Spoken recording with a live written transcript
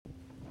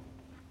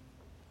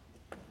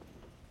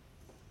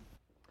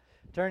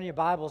Turn your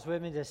Bibles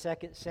with me to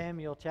 2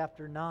 Samuel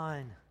chapter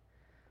 9.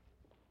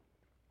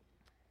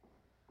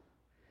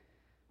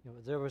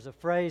 There was a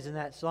phrase in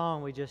that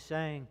song we just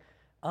sang,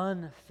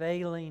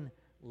 unfailing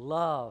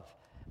love.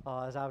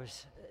 As I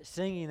was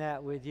singing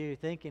that with you,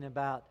 thinking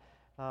about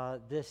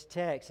this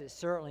text, it's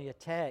certainly a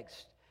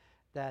text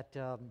that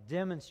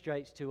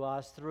demonstrates to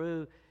us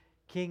through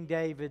King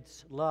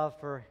David's love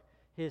for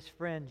his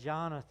friend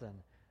Jonathan,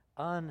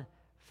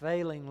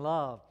 unfailing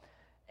love.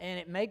 And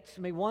it makes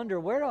me wonder,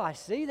 where do I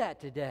see that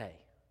today?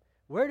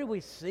 Where do we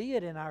see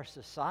it in our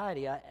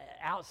society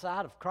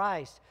outside of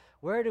Christ?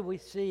 Where do we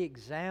see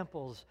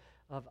examples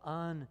of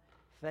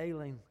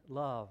unfailing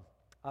love?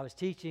 I was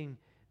teaching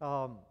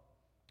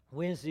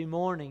Wednesday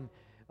morning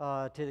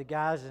to the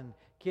guys and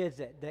kids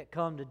that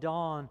come to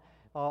Dawn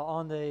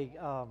on the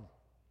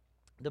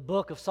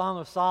book of Song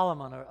of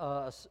Solomon, or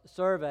a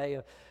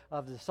survey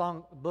of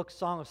the book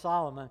Song of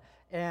Solomon.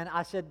 And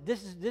I said,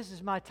 this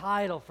is my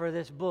title for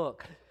this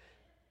book.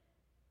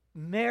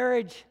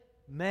 Marriage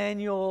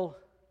Manual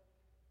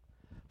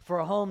for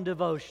Home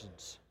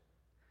Devotions.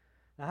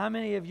 Now, how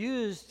many have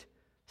used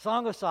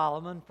Song of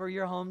Solomon for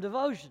your home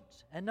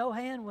devotions? And no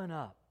hand went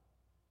up.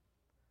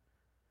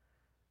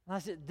 And I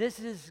said, this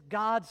is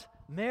God's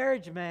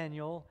marriage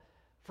manual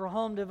for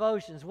home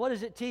devotions. What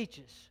does it teach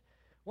us?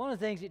 One of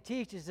the things it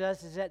teaches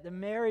us is that the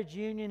marriage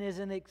union is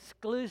an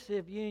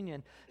exclusive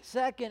union.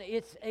 Second,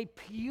 it's a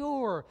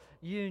pure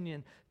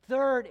union.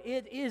 Third,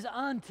 it is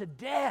unto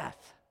death.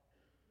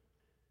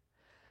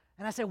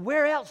 And I said,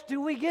 where else do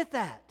we get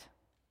that?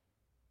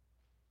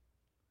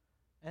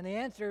 And the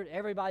answer,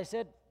 everybody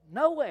said,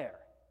 nowhere.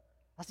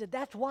 I said,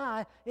 that's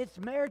why it's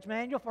Marriage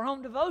Manual for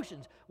Home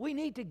Devotions. We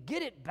need to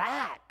get it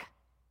back.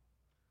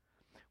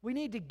 We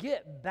need to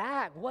get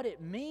back what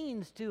it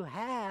means to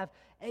have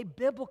a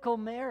biblical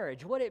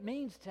marriage, what it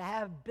means to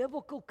have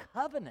biblical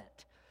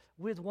covenant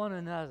with one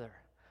another.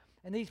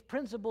 And these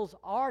principles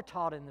are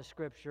taught in the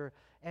Scripture,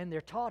 and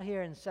they're taught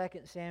here in 2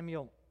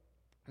 Samuel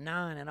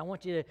 9, and I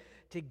want you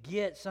to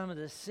get some of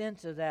the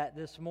sense of that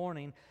this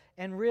morning.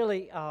 And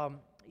really,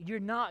 you're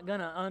not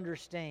going to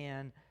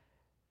understand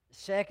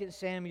 2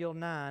 Samuel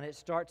 9. It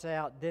starts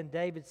out, then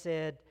David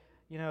said,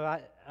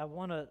 I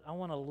want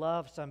to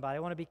love somebody. I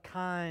want to be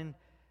kind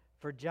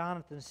for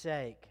Jonathan's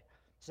sake.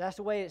 So that's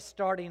the way it's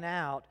starting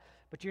out.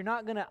 But you're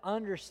not going to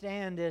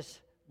understand this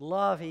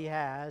love he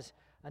has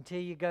until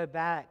you go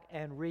back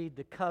and read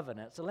the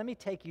covenant. So let me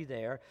take you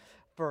there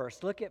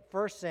first. Look at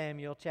 1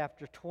 Samuel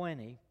chapter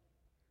 20.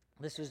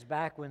 This was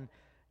back when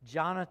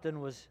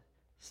Jonathan was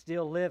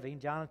still living.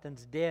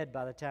 Jonathan's dead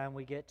by the time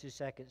we get to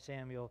 2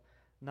 Samuel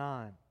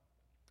 9.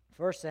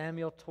 1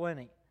 Samuel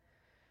 20.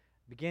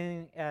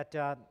 Beginning at,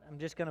 I'm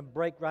just going to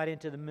break right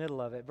into the middle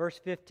of it. Verse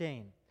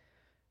 15.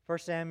 1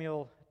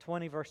 Samuel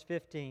 20, verse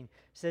 15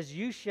 says,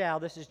 you shall,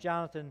 this is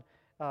Jonathan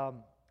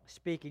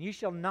speaking, you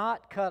shall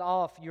not cut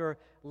off your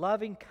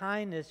loving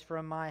kindness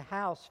from my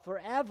house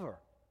forever.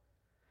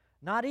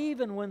 Not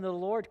even when the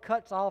Lord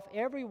cuts off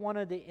every one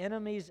of the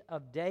enemies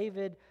of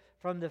David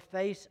from the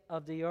face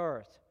of the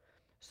earth.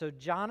 So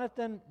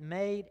Jonathan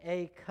made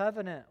a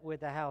covenant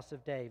with the house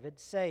of David,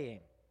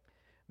 saying,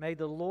 may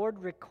the Lord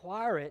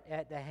require it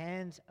at the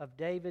hands of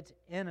David's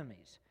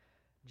enemies.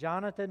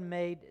 Jonathan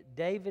made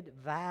David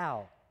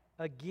vow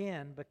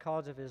again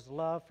because of his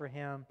love for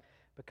him,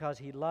 because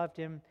he loved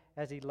him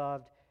as he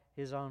loved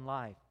his own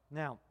life.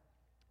 Now,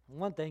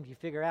 one thing you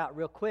figure out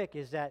real quick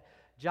is that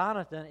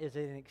Jonathan is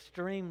an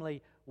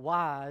extremely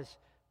wise,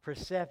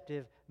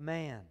 perceptive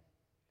man.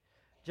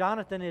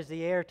 Jonathan is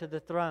the heir to the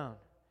throne.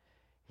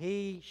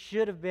 He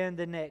should have been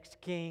the next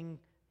king.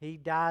 He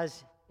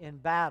dies in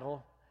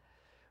battle.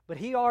 But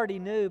he already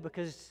knew,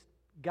 because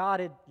God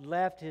had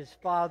left his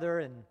father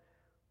and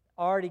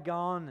already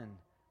gone and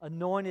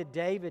anointed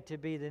David to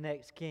be the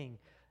next king.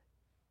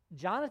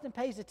 Jonathan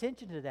pays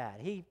attention to that.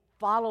 He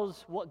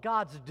follows what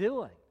God's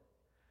doing.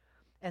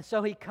 And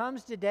so he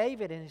comes to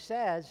David and he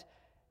says,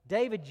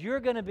 David,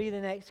 you're going to be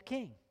the next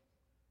king.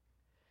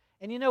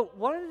 And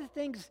one of the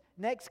things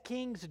next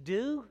kings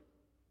do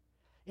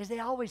is they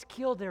always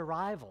kill their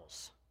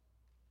rivals.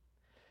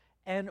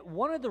 And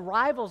one of the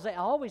rivals they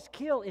always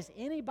kill is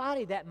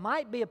anybody that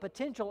might be a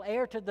potential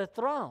heir to the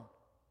throne.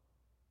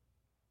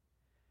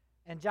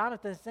 And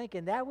Jonathan's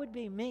thinking, that would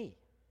be me,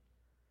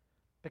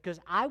 because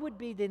I would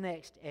be the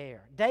next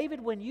heir.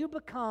 David, when you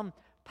become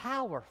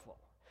powerful,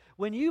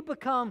 when you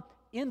become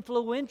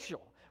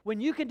influential, when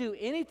you can do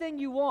anything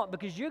you want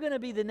because you're going to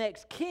be the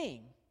next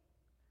king,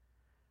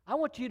 I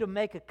want you to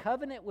make a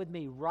covenant with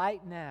me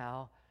right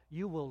now.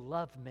 You will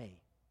love me.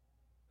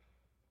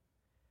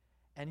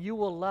 And you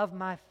will love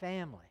my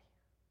family.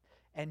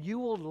 And you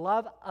will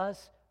love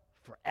us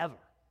forever.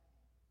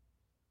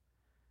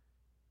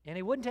 And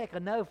he wouldn't take a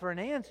no for an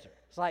answer.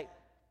 It's like,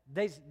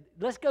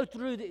 let's go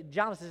through,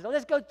 Jonathan says,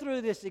 let's go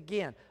through this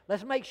again.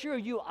 Let's make sure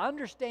you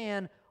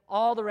understand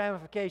all the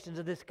ramifications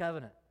of this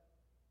covenant.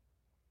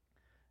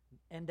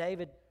 And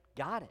David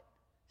got it.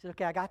 He said,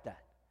 okay, I got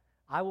that.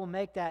 I will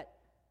make that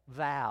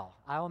vow.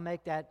 I will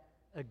make that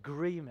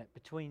agreement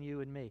between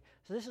you and me.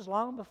 So this is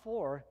long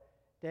before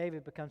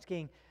David becomes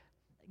king.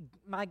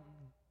 my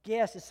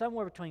guess is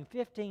somewhere between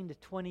 15 to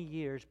 20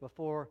 years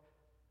before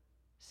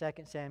 2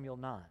 Samuel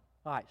 9.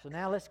 All right, so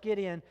now let's get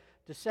in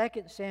to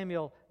 2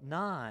 Samuel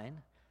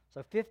 9.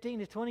 So 15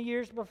 to 20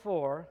 years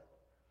before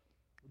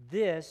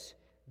this,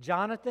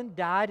 Jonathan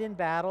died in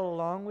battle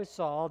along with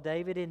Saul.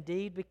 David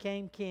indeed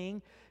became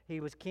king. He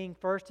was king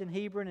first in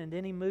Hebron, and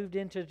then he moved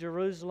into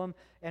Jerusalem,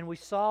 and we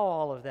saw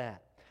all of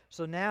that.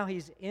 So now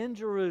he's in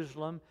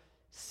Jerusalem,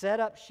 set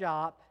up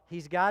shop.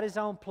 He's got his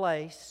own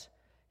place.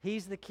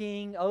 He's the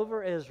king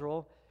over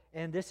Israel,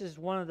 and this is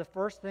one of the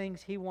first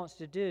things he wants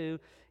to do,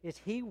 is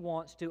he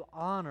wants to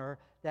honor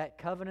that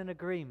covenant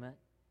agreement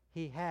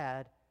he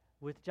had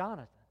with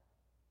Jonathan.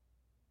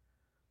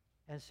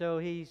 And so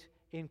he's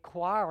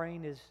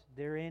inquiring, is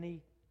there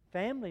any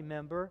family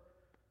member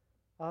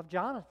of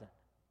Jonathan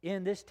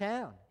in this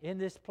town, in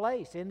this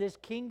place, in this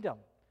kingdom?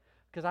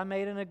 Because I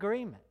made an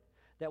agreement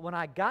that when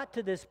I got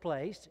to this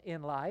place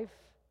in life,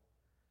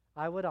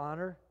 I would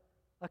honor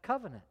a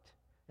covenant.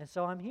 And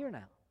so I'm here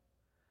now.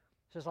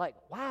 So it's like,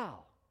 wow,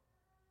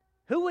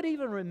 who would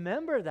even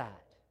remember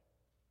that?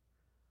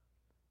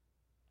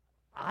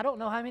 I don't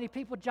know how many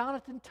people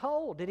Jonathan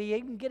told. Did he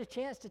even get a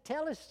chance to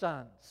tell his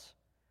sons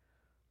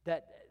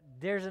that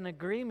there's an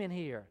agreement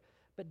here?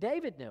 But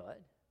David knew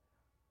it.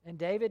 And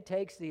David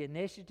takes the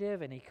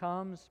initiative, and he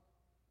comes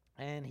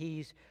and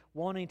he's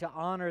wanting to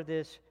honor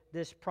this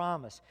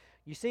promise.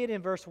 You see it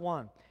in verse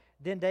 1.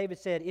 Then David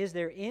said, "Is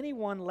there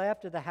anyone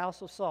left of the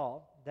house of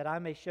Saul that I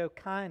may show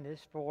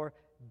kindness for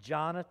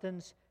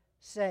Jonathan's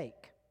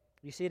sake?"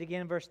 You see it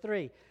again in verse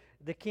 3.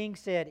 The king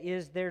said,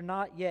 "Is there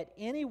not yet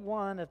any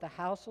one of the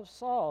house of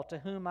Saul to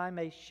whom I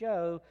may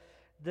show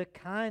the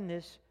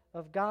kindness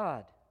of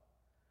God?"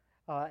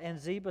 And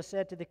Ziba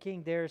said to the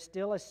king, "There is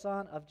still a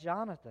son of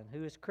Jonathan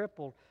who is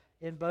crippled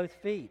in both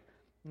feet."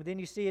 And then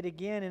you see it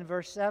again in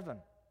verse 7.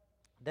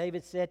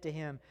 David said to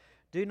him,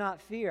 "Do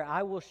not fear,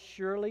 I will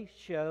surely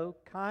show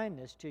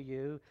kindness to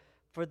you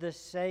for the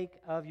sake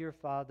of your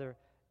father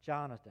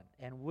Jonathan,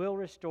 and will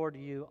restore to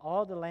you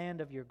all the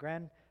land of your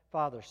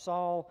grandfather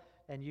Saul,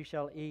 and you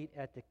shall eat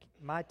at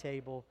my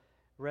table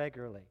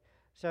regularly."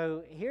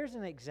 So here's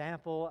an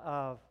example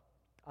of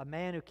a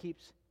man who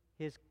keeps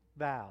his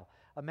vow,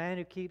 a man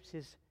who keeps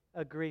his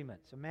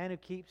agreements, a man who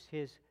keeps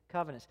his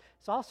covenants.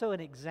 It's also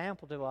an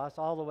example to us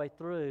all the way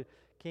through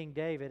King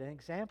David, an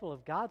example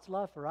of God's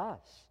love for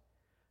us.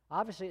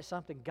 Obviously, it's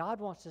something God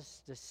wants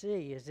us to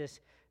see, is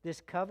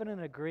this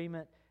covenant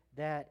agreement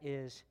that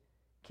is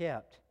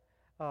kept.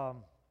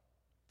 How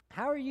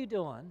are you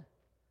doing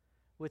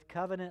with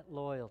covenant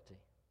loyalty?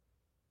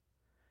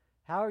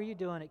 How are you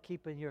doing at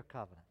keeping your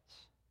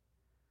covenants?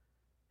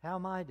 How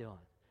am I doing?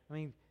 I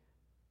mean,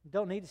 you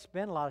don't need to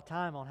spend a lot of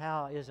time on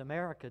how is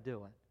America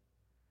doing.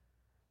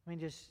 I mean,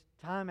 just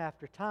time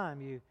after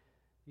time, you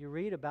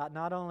read about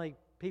not only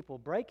people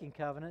breaking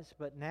covenants,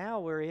 but now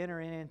we're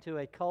entering into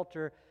a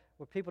culture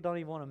where people don't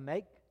even want to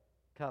make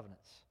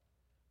covenants.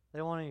 They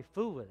don't want any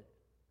fool with it.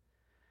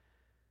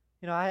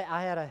 You know,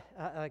 I had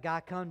a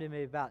guy come to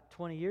me about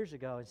 20 years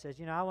ago and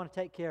says, I want to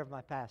take care of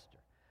my pastor.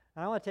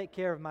 And I want to take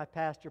care of my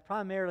pastor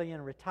primarily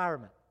in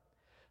retirement.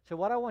 So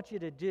what I want you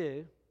to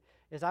do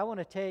is I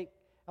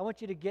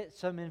want you to get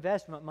some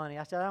investment money.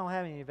 I said, I don't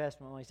have any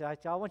investment money. He said,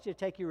 I want you to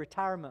take your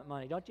retirement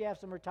money. Don't you have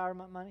some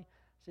retirement money?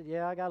 I said,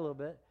 yeah, I got a little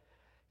bit.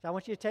 So I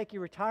want you to take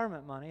your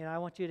retirement money and I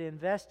want you to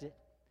invest it.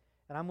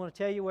 And I'm going to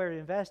tell you where to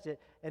invest it.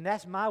 And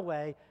that's my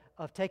way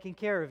of taking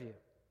care of you.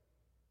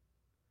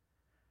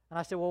 And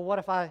I said, well, what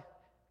if I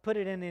put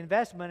it in the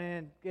investment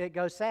and it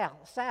goes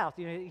south?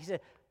 He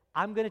said,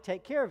 I'm going to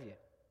take care of you.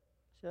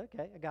 I said,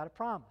 okay, I got a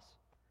promise.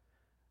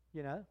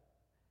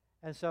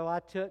 And so I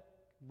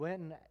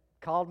went and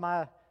called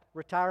my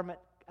retirement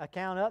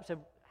account up, said,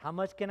 how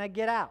much can I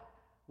get out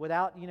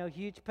without,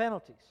 huge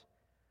penalties?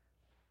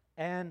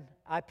 And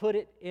I put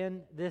it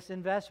in this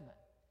investment,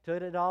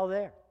 put it all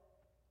there.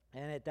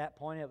 And at that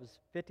point, it was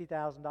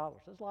 $50,000.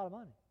 That's a lot of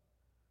money.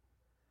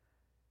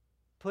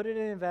 Put it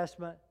in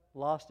investment,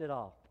 lost it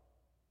all.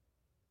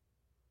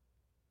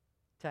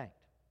 Tanked.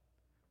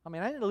 I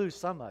mean, I didn't lose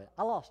some of it.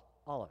 I lost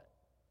all of it.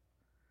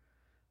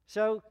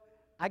 So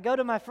I go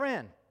to my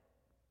friend.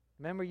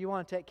 Remember, you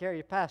want to take care of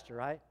your pastor,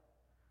 right?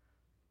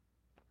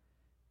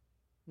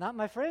 Not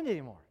my friend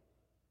anymore.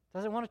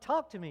 Doesn't want to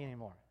talk to me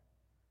anymore.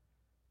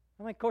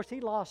 I mean, of course,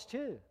 he lost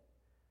too.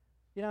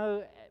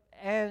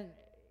 And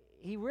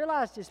he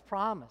realized his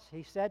promise.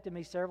 He said to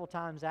me several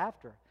times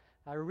after,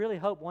 I really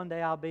hope one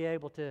day I'll be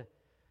able to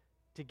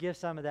give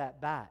some of that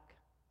back.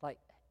 Like,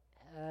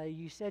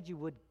 you said you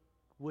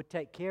would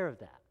take care of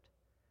that.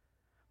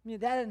 I mean,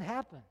 that didn't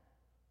happen.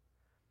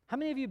 How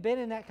many of you been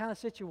in that kind of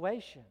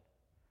situation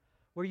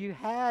where you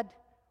had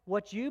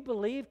what you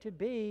believed to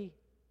be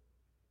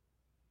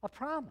a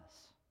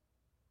promise,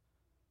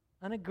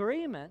 an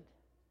agreement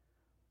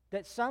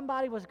that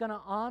somebody was going to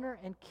honor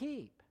and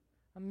keep?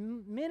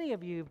 Many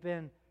of you have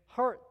been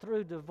hurt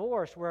through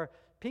divorce where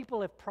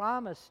people have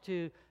promised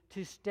to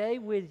stay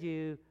with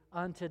you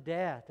unto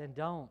death and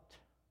don't.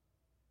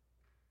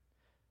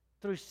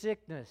 Through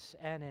sickness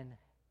and in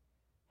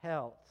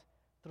health,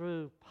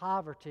 through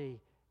poverty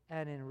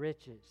and in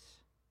riches,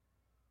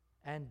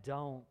 and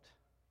don't.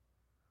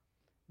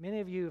 Many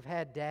of you have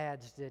had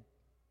dads that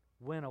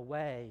went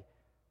away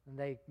and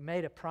they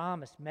made a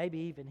promise, maybe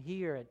even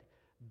here at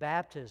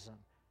baptism,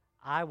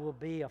 I will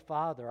be a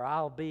father,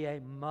 I'll be a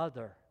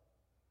mother.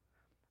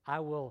 I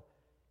will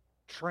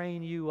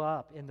train you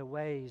up in the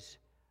ways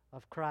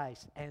of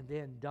Christ, and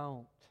then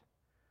don't.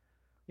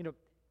 You know,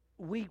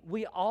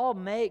 we all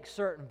make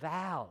certain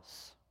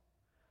vows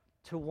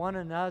to one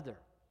another,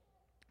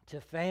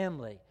 to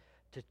family,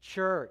 to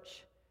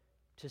church,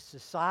 to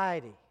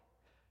society.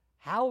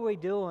 How are we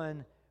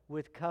doing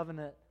with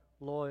covenant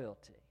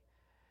loyalty?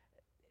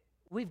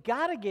 We've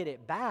got to get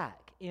it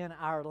back in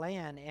our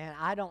land, and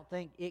I don't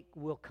think it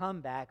will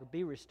come back or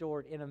be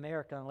restored in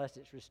America unless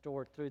it's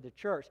restored through the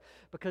church.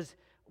 Because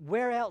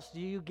where else do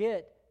you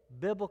get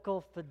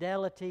biblical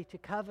fidelity to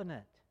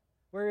covenant?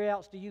 Where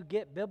else do you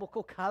get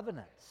biblical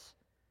covenants?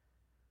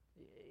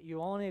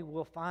 You only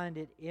will find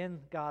it in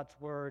God's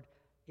Word,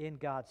 in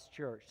God's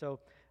church. So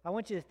I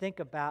want you to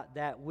think about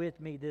that with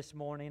me this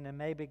morning, and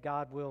maybe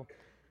God will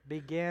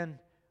begin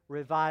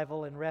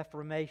revival and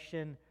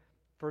reformation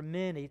for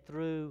many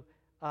through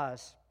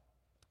us.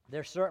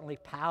 There's certainly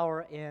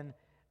power in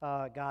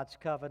God's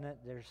covenant.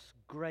 There's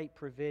great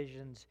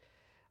provisions,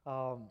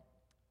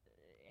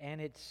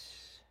 and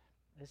it's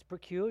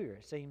peculiar,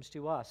 it seems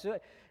to us. So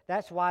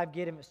that's why I've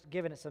given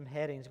it some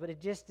headings. But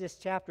this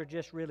chapter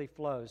just really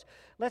flows.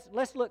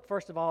 Let's look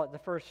first of all at the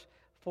first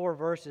 4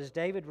 verses.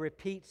 David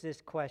repeats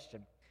this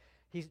question.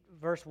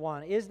 Verse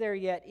 1: Is there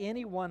yet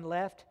anyone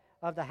left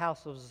of the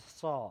house of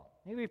Saul?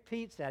 He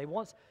repeats that.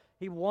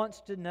 He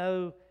wants to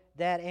know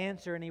that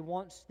answer, and he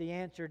wants the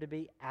answer to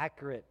be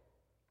accurate.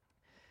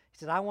 He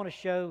says, I want to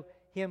show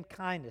him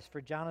kindness for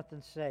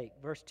Jonathan's sake.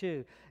 Verse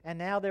 2: And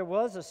now there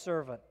was a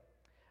servant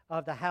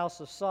of the house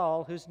of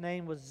Saul whose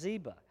name was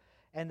Ziba.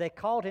 And they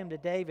called him to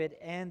David,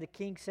 and the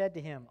king said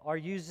to him, Are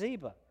you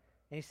Ziba?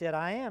 And he said,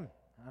 I am.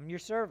 I'm your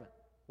servant.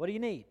 What do you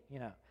need?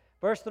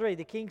 Verse 3,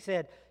 the king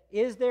said,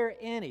 Is there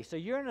any? So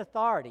you're in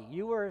authority.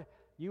 You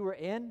were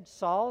in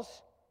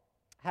Saul's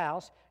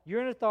house.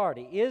 You're in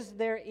authority. Is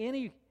there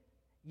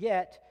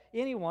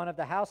anyone of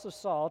the house of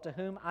Saul to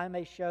whom I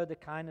may show the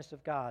kindness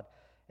of God?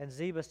 And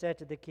Ziba said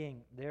to the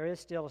king, There is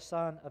still a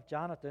son of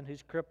Jonathan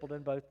who's crippled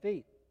in both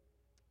feet.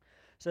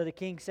 So the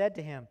king said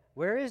to him,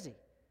 Where is he?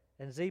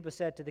 And Ziba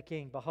said to the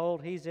king,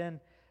 Behold, he's in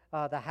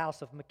the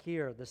house of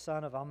Machir, the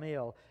son of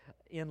Ammiel,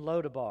 in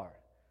Lodabar.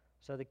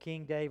 So the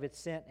king David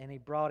sent, and he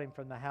brought him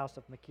from the house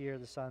of Machir,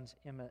 the sons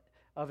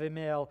of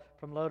Ammiel,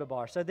 from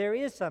Lodabar. So there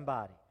is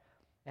somebody,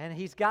 and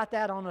he's got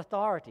that on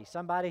authority.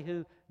 Somebody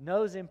who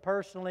knows him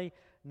personally,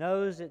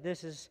 knows that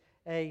this is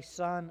a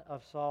son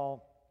of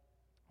Saul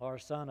or a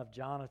son of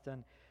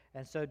Jonathan.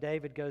 And so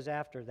David goes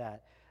after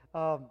that.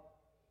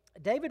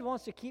 David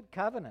wants to keep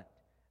covenant.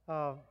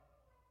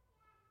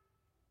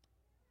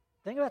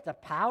 Think about the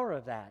power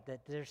of that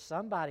there's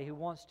somebody who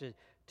wants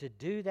to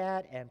do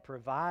that and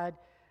provide.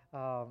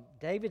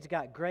 David's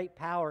got great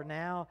power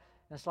now.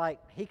 It's like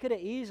he could have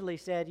easily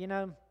said,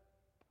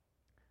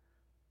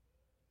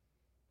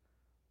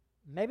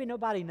 maybe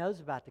nobody knows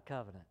about the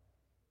covenant.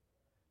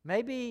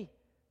 Maybe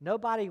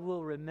nobody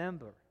will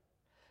remember.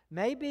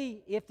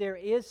 Maybe if there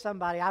is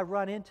somebody, I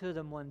run into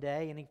them one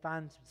day and he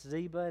finds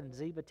Ziba, and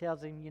Ziba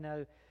tells him,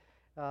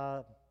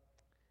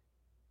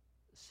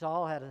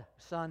 Saul had a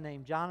son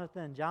named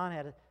Jonathan, and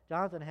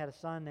Jonathan had a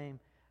son named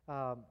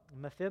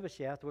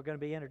Mephibosheth. We're going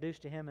to be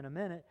introduced to him in a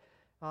minute,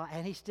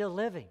 and he's still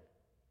living.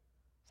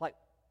 It's like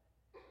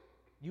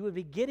you would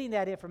be getting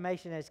that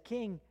information as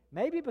king,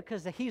 maybe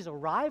because he's a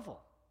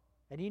rival,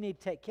 and you need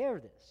to take care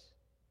of this.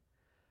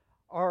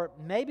 Or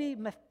maybe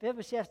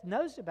Mephibosheth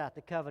knows about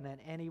the covenant,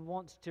 and he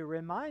wants to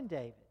remind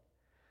David.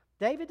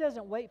 David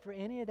doesn't wait for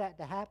any of that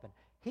to happen.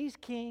 He's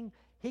king.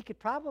 He could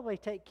probably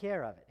take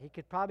care of it. He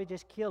could probably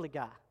just kill the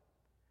guy.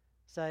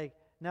 Say,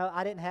 no,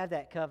 I didn't have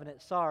that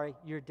covenant. Sorry,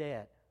 you're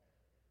dead.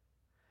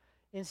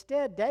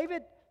 Instead,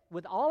 David,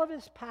 with all of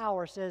his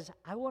power, says,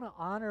 I want to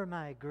honor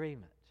my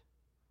agreement.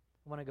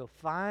 I want to go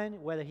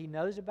find, whether he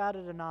knows about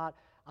it or not,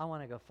 I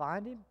want to go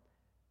find him.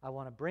 I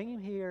want to bring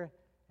him here,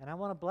 and I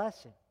want to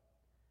bless him.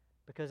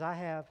 Because I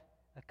have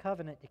a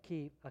covenant to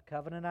keep, a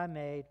covenant I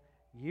made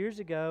years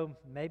ago.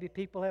 Maybe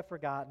people have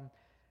forgotten,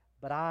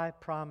 but I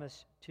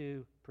promise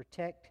to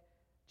protect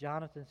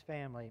Jonathan's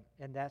family,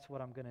 and that's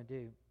what I'm going to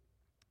do.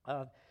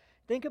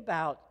 Think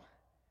about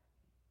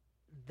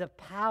the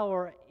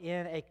power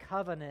in a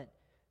covenant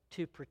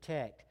to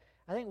protect.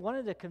 I think one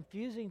of the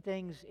confusing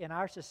things in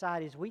our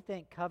society is we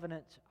think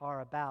covenants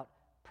are about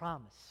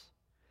promise.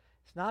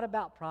 It's not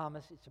about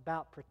promise, it's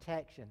about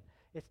protection.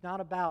 It's not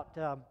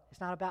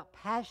about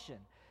passion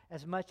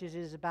as much as it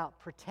is about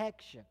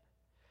protection.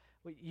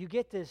 You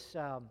get this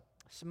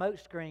smoke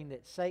screen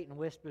that Satan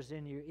whispers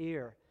in your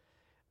ear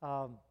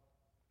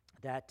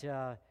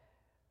that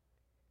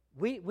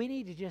we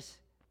need to just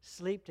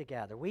sleep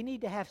together. We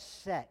need to have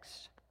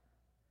sex.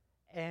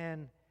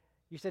 And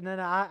you said, no,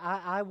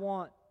 I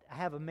want to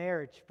have a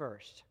marriage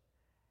first.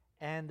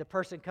 And the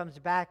person comes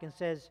back and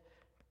says,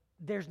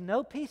 there's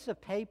no piece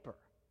of paper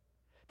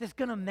that's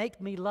going to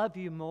make me love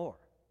you more.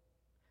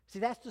 See,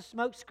 that's the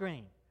smoke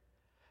screen.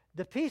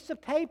 The piece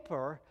of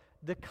paper,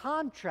 the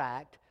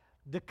contract,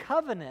 the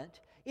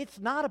covenant, it's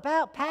not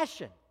about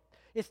passion.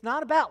 It's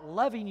not about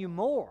loving you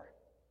more.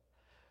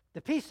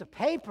 The piece of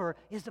paper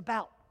is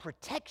about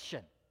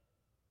protection.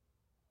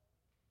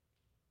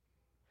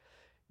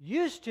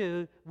 Used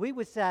to, we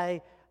would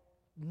say,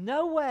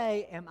 no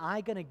way am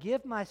I going to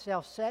give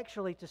myself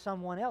sexually to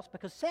someone else,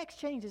 because sex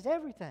changes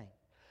everything.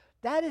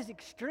 That is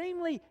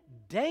extremely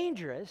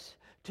dangerous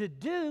to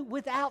do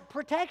without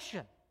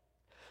protection.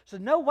 So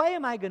no way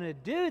am I going to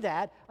do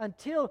that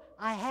until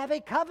I have a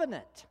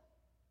covenant.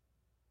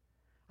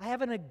 I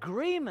have an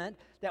agreement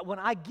that when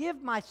I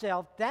give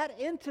myself that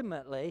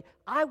intimately,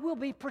 I will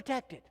be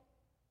protected.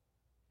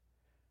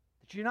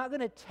 That you're not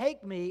going to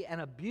take me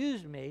and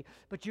abuse me,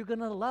 but you're going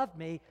to love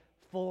me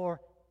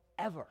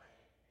forever.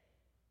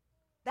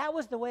 That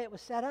was the way it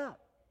was set up.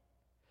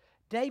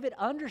 David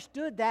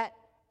understood that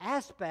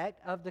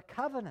aspect of the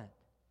covenant.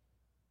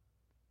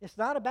 It's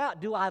not about,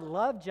 do I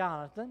love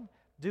Jonathan?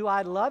 Do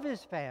I love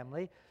his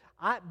family?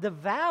 The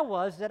vow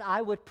was that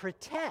I would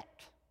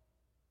protect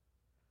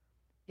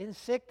in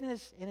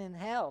sickness and in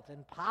health,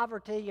 in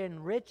poverty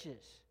and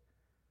riches.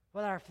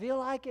 Whether I feel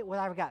like it,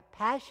 whether I've got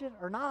passion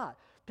or not.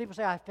 People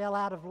say, I fell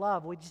out of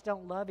love. We just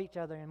don't love each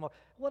other anymore.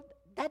 Well,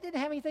 that didn't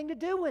have anything to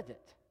do with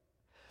it.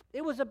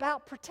 It was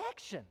about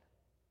protection.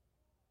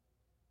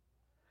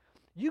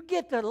 You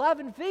get the love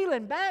and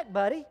feeling back,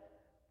 buddy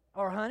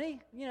or honey.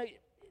 You know,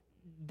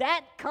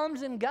 that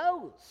comes and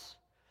goes.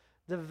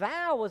 The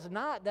vow was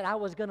not that I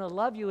was going to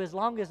love you as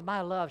long as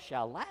my love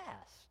shall last,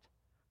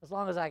 as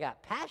long as I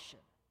got passion.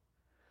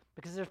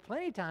 Because there's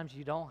plenty of times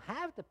you don't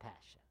have the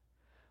passion.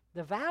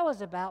 The vow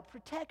is about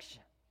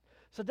protection.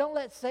 So don't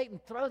let Satan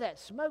throw that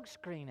smoke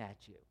screen at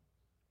you.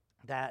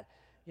 That,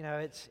 you know,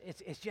 it's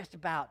just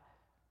about,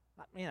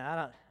 you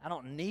know, I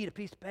don't need a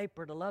piece of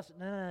paper to love.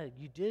 No,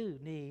 you do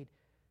need,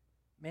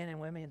 men and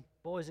women,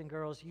 boys and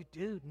girls, you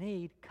do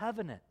need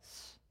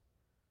covenants.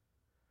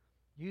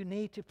 You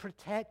need to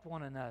protect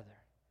one another.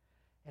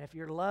 And if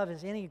your love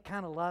is any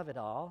kind of love at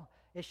all,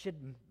 it should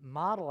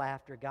model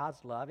after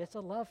God's love. It's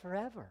a love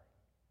forever.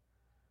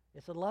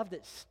 It's a love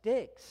that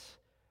sticks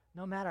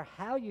no matter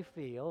how you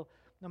feel,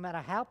 no matter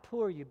how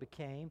poor you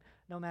became,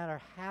 no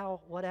matter how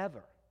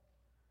whatever.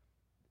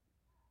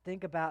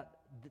 Think about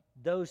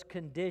those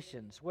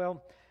conditions.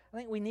 Well, I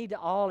think we need to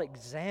all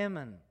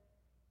examine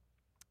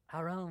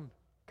our own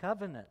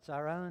covenants,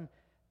 our own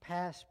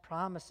past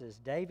promises.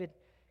 David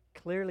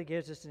clearly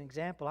gives us an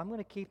example. I'm going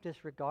to keep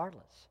this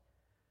regardless.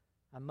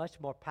 I'm much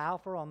more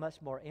powerful. I'm much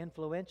more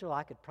influential.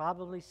 I could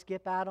probably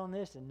skip out on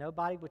this and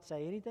nobody would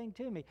say anything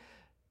to me.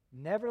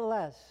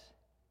 Nevertheless,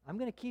 I'm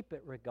going to keep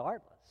it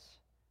regardless.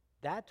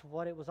 That's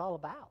what it was all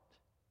about.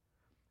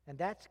 And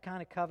that's the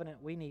kind of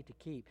covenant we need to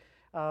keep.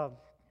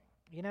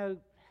 You know,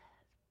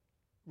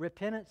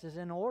 repentance is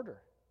in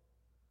order.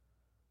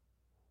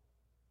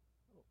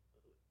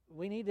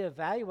 We need to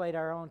evaluate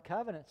our own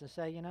covenants and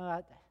say, you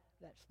know,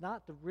 that's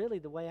not really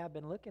the way I've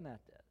been looking at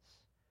this.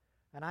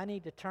 And I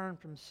need to turn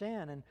from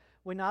sin. And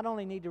we not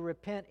only need to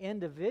repent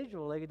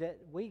individually, that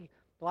we,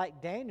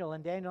 like Daniel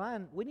and Daniel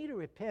 9, we need to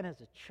repent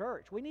as a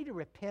church. We need to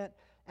repent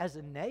as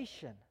a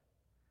nation.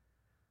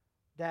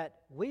 That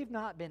we've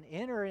not been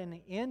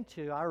entering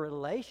into our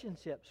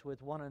relationships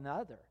with one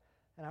another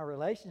and our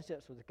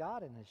relationships with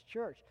God and His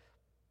church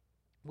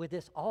with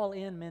this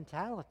all-in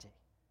mentality.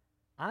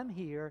 I'm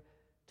here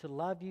to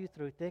love you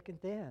through thick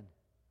and thin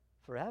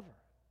forever.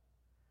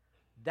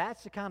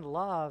 That's the kind of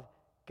love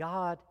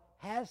God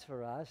has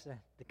for us, and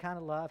the kind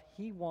of love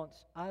He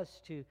wants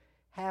us to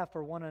have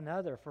for one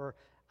another, for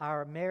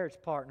our marriage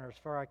partners,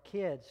 for our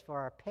kids, for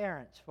our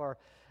parents, for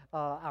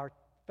our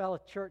fellow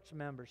church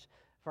members,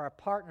 for our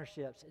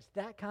partnerships. It's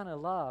that kind of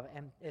love.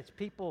 And as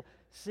people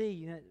see,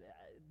 you know,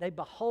 they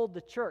behold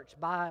the church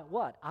by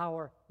what?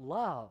 Our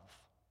love.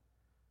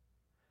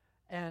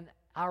 And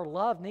our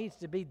love needs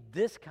to be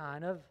this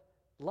kind of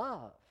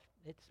love.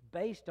 It's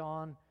based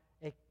on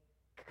a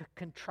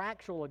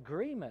contractual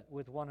agreement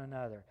with one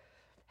another.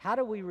 How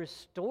do we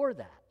restore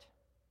that?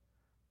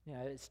 You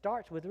know, it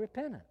starts with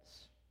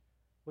repentance.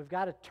 We've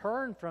got to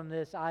turn from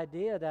this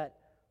idea that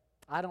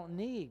I don't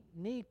need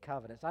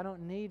covenants. I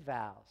don't need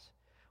vows.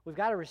 We've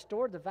got to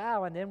restore the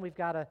vow, and then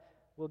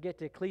we'll get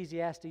to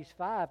Ecclesiastes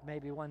 5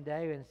 maybe one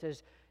day, and it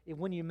says,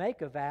 when you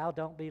make a vow,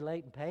 don't be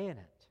late in paying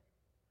it.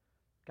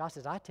 God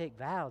says, I take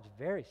vows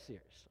very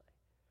seriously.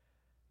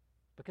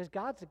 Because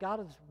God's the God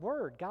of His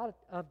Word, God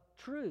of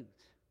truth.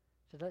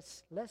 So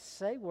let's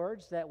say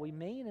words that we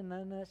mean, and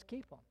then let's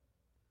keep them.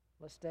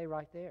 Let's stay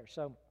right there.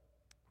 So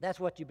that's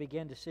what you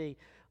begin to see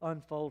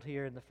unfold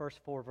here in the first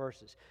 4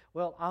 verses.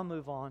 Well, I'll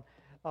move on.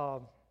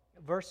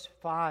 Verse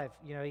 5,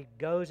 you know, he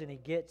goes and he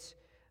gets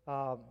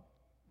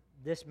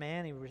this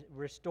man, he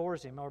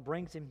restores him or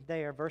brings him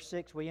there. Verse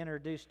 6, we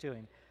introduce to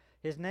him.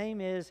 His name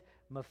is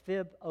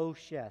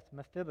Mephibosheth,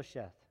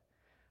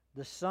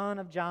 the son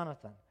of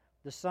Jonathan,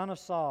 the son of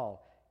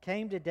Saul,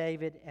 came to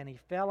David, and he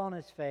fell on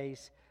his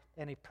face,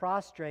 and he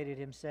prostrated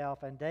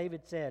himself. And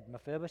David said,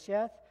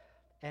 Mephibosheth?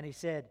 And he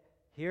said,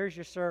 Here's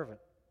your servant.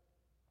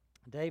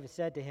 David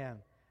said to him,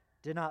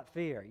 do not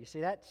fear. You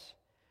see, that's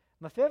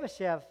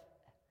Mephibosheth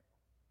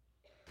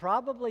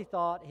probably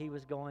thought he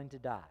was going to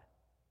die.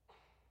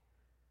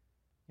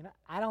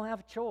 I don't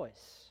have a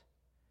choice.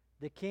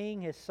 The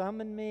king has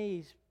summoned me.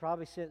 He's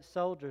probably sent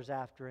soldiers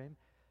after him.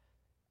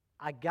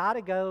 I got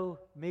to go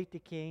meet the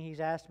king. He's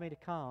asked me to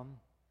come.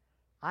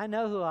 I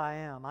know who I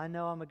am. I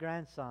know I'm a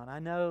grandson. I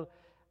know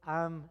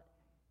I'm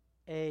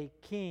a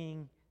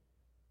king.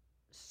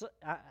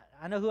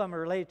 I know who I'm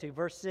related to.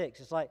 Verse 6.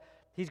 It's like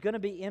he's going to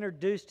be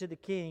introduced to the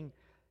king.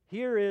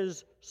 Here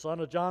is son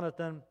of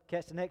Jonathan.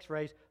 Catch the next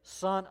phrase.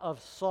 Son of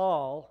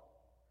Saul.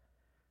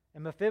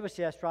 And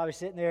Mephibosheth's probably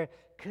sitting there.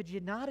 Could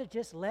you not have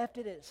just left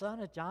it at son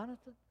of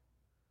Jonathan?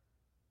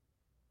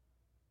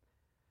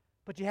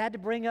 But you had to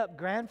bring up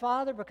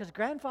grandfather because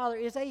grandfather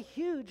is a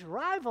huge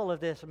rival of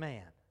this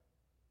man.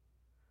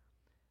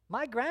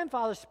 My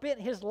grandfather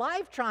spent his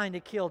life trying to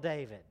kill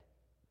David.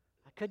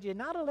 Could you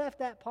not have left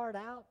that part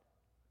out?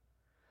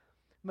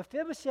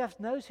 Mephibosheth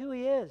knows who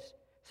he is.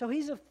 So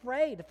he's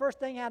afraid. The first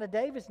thing out of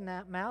David's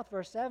mouth,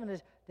 verse 7,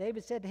 is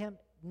David said to him,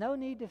 no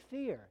need to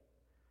fear.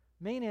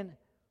 Meaning,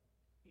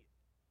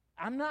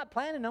 I'm not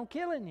planning on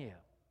killing you.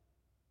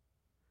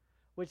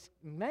 Which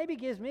maybe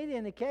gives me the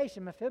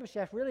indication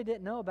Mephibosheth really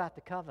didn't know about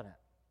the covenant.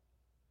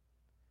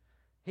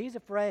 He's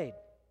afraid.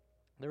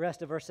 The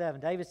rest of verse 7,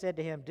 David said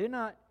to him, do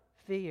not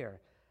fear.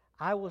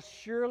 I will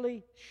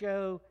surely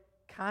show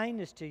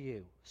kindness to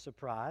you.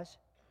 Surprise.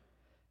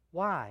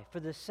 Why? For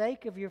the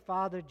sake of your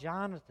father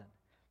Jonathan,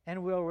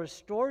 and will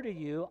restore to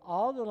you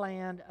all the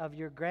land of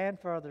your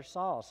grandfather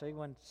Saul. See,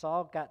 when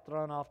Saul got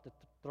thrown off the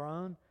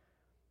throne,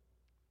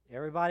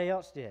 everybody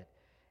else did.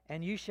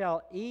 And you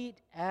shall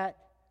eat at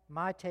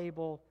my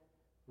table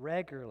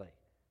regularly.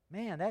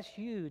 Man, that's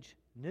huge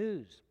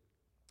news.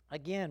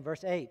 Again,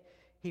 verse 8,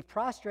 he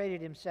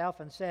prostrated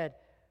himself and said,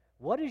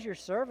 what is your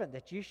servant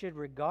that you should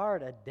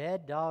regard a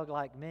dead dog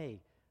like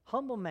me?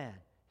 Humble man.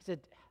 He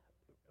said,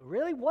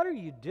 really, what are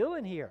you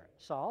doing here,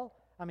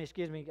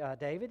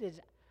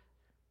 David?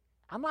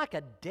 I'm like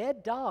a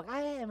dead dog.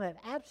 I am of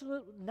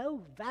absolute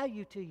no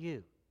value to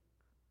you.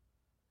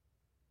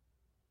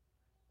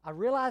 I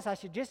realize I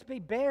should just be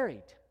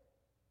buried.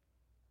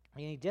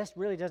 And he just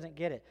really doesn't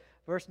get it.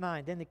 Verse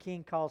 9, then the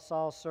king called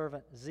Saul's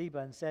servant Ziba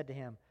and said to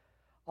him,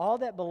 all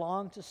that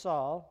belonged to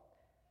Saul,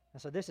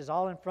 and so this is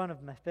all in front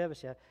of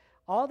Mephibosheth,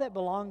 all that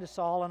belonged to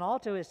Saul and all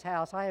to his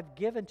house I have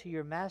given to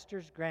your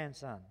master's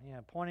grandson.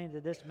 Pointing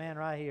to this man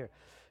right here.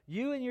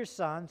 You and your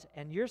sons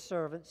and your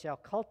servants shall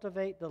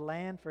cultivate the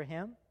land for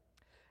him,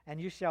 and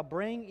you shall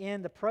bring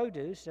in the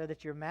produce so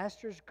that your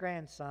master's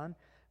grandson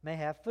may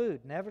have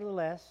food.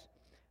 Nevertheless,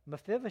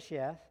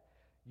 Mephibosheth,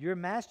 your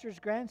master's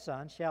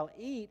grandson, shall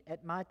eat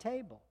at my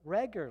table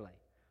regularly.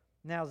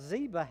 Now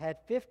Ziba had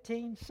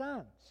 15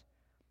 sons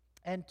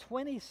and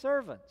 20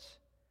 servants.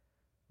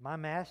 My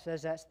math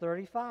says that's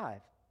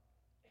 35.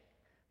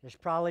 There's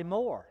probably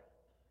more.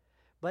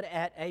 But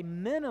at a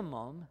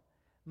minimum,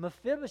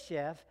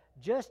 Mephibosheth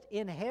just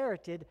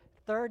inherited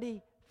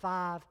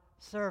 35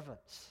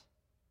 servants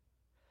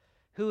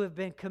who have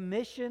been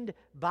commissioned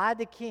by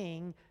the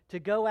king to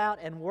go out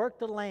and work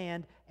the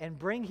land and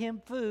bring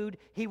him food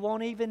he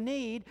won't even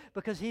need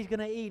because he's going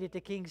to eat at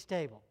the king's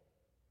table.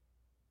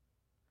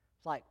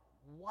 It's like,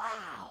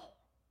 wow.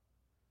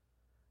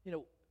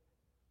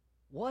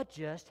 What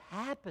just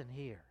happened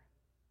here?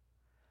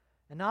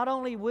 And not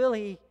only will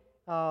he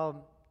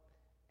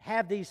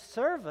have these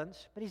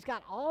servants, but he's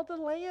got all the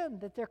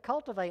land that they're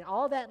cultivating.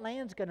 All that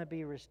land's going to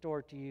be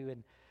restored to you,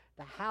 and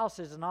the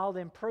houses and all the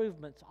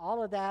improvements,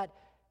 all of that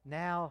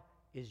now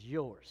is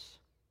yours.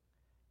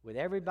 With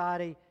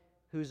everybody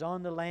who's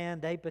on the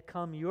land, they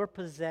become your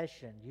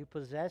possession. You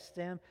possess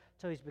them,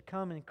 so he's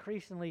become an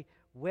increasingly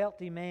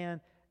wealthy man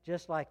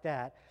just like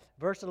that.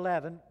 Verse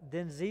 11,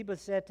 then Ziba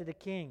said to the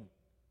king,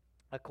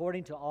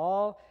 according to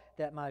all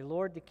that my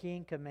lord the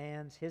king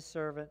commands his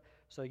servant,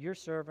 so your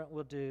servant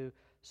will do.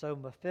 So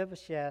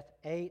Mephibosheth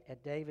ate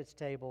at David's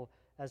table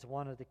as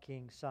one of the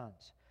king's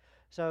sons.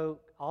 So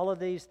all of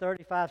these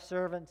 35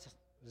 servants,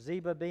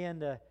 Ziba being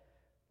the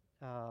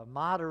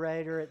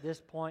moderator at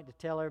this point to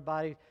tell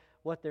everybody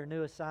what their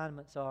new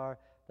assignments are,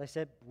 they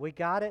said, we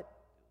got it,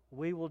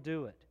 we will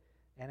do it.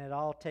 And it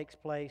all takes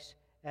place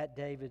at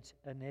David's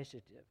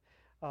initiative.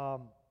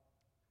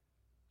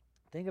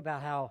 Think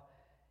about how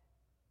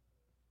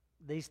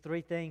these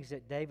three things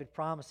that David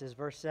promises,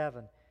 verse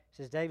 7,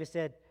 says, David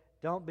said,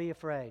 don't be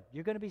afraid.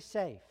 You're going to be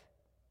safe.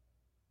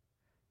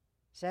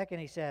 Second,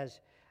 he says,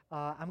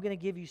 I'm going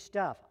to give you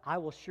stuff. I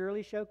will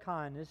surely show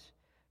kindness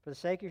for the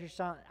sake of your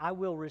son. I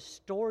will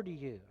restore to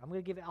you. I'm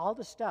going to give you all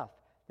the stuff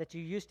that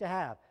you used to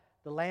have,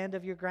 the land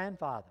of your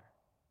grandfather.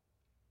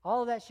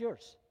 All of that's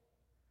yours.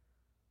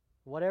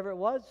 Whatever it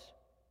was,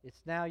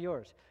 it's now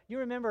yours. You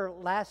remember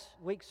last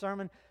week's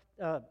sermon,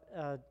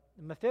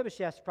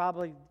 Mephibosheth's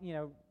probably,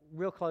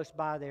 real close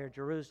by there,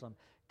 Jerusalem.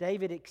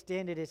 David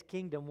extended his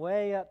kingdom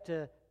way up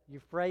to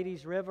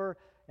Euphrates River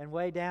and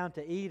way down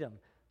to Edom.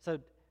 So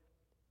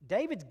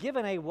David's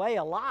given away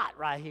a lot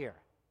right here,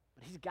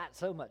 but he's got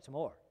so much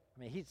more.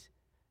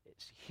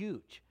 It's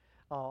huge.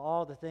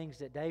 All the things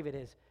that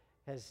David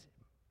has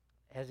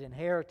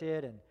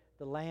inherited and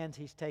the lands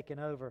he's taken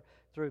over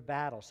through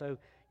battle. So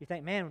you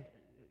think, man,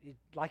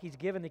 like he's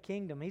given the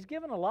kingdom. He's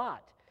given a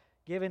lot.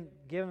 Given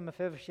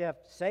Mephibosheth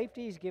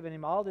safety. He's given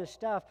him all this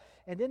stuff.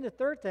 And then the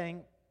third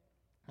thing,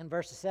 in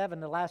verse 7,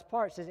 the last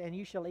part says, and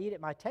you shall eat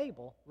at my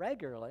table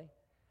regularly.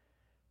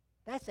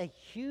 That's a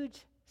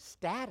huge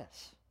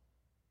status.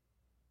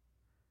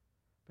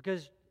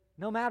 Because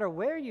no matter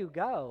where you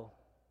go,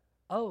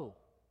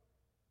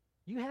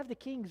 you have the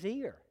king's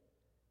ear.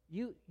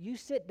 You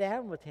sit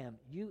down with him.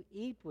 You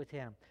eat with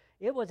him.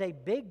 It was a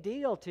big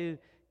deal to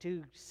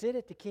sit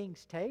at the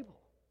king's table.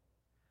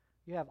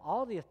 You have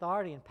all the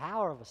authority and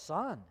power of a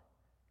son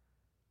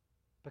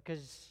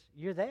because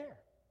you're there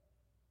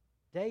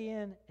day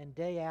in and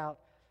day out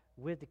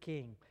with the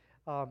king.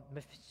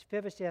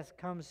 Mephibosheth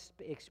comes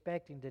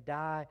expecting to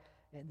die,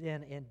 and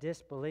then in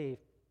disbelief,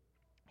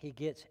 he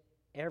gets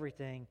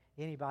everything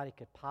anybody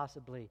could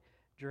possibly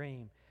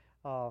dream.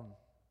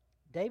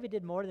 David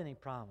did more than he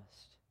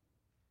promised.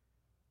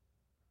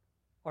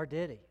 Or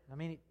did he? I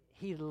mean,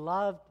 he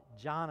loved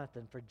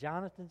Jonathan. For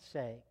Jonathan's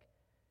sake,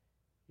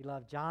 he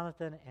loved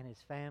Jonathan and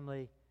his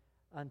family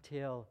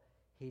until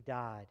he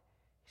died.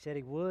 He said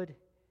he would,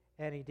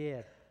 and he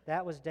did.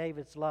 That was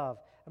David's love.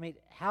 I mean,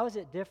 how is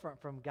it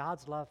different from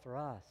God's love for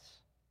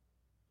us?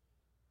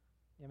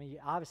 I mean, you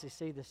obviously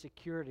see the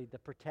security, the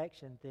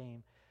protection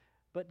theme.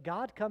 But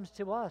God comes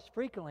to us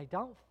frequently.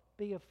 Don't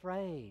be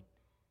afraid.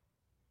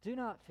 Do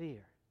not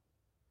fear.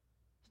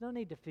 There's no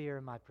need to fear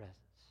in my presence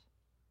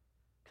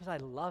because I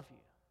love you.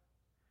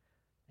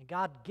 And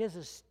God gives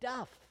us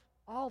stuff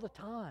all the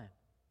time.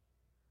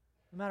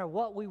 No matter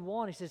what we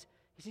want, He says,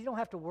 you don't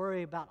have to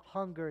worry about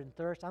hunger and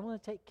thirst. I'm going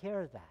to take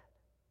care of that.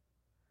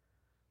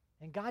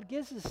 And God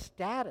gives us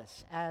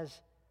status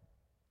as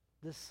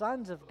the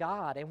sons of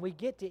God, and we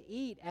get to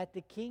eat at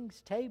the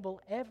king's table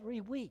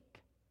every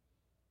week.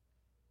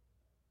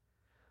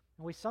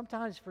 And we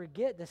sometimes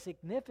forget the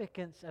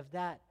significance of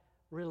that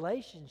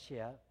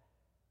relationship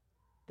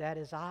that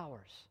is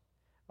ours.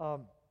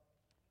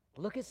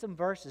 Look at some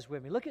verses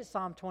with me. Look at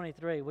Psalm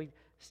 23. We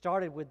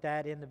started with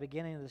that in the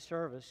beginning of the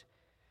service,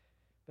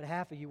 but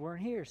half of you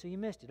weren't here, so you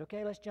missed it.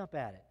 Okay, let's jump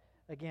at it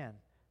again.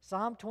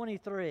 Psalm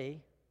 23.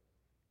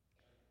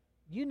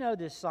 You know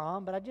this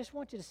psalm, but I just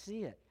want you to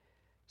see it.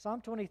 Psalm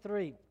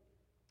 23,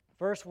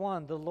 verse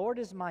 1. The Lord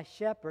is my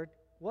shepherd.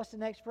 What's the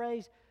next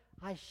phrase?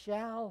 I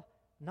shall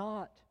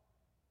not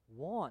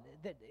want.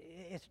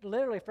 It's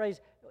literally a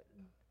phrase,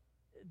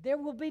 there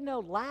will be no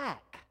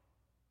lack.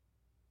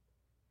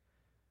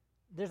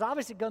 There's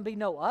obviously going to be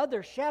no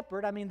other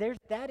shepherd. I mean, there's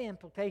that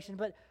implication,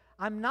 but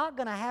I'm not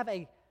going to have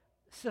a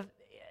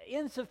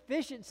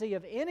insufficiency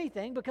of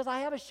anything because I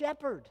have a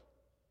shepherd.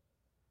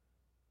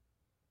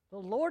 The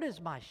Lord is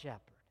my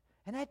shepherd.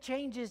 And that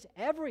changes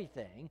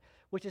everything,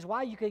 which is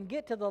why you can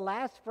get to the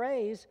last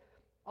phrase,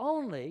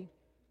 only,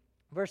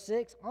 verse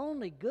 6,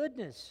 only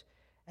goodness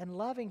and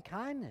loving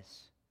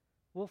kindness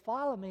will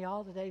follow me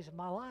all the days of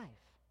my life.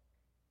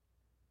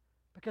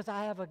 Because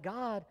I have a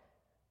God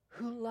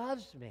who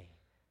loves me,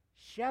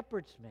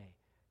 shepherds me.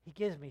 He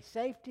gives me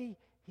safety.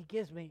 He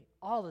gives me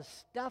all the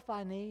stuff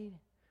I need.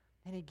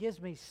 And He gives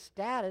me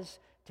status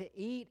to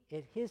eat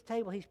at His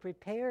table. He's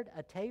prepared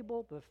a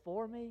table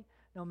before me.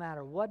 No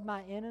matter what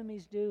my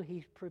enemies do,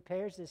 He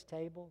prepares this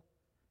table.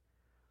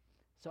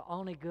 So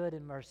only good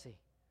and mercy,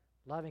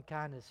 loving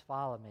kindness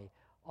follow me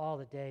all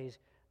the days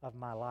of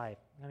my life.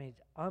 I mean,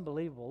 it's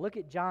unbelievable. Look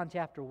at John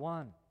chapter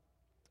 1,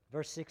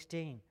 verse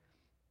 16.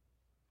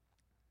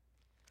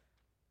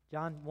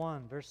 John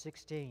 1, verse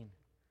 16.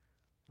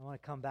 I want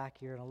to come back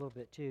here in a little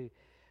bit too.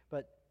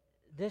 But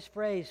this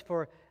phrase,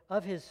 for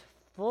of His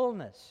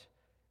fullness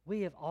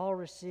we have all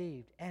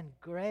received, and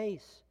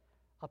grace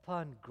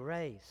upon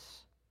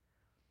grace.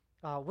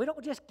 We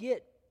don't just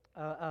get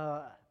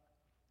a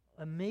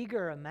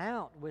meager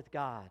amount with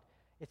God.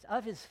 It's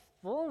of His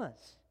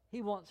fullness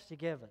He wants to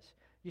give us.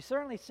 You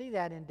certainly see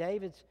that in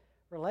David's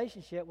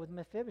relationship with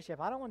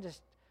Mephibosheth. I don't want to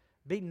just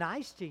be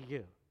nice to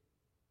you.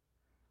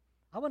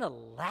 I want to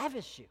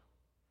lavish you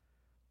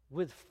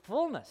with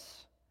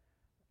fullness.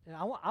 And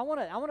I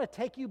want to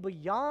take you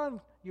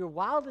beyond your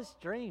wildest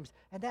dreams.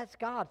 And that's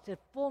God.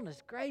 It's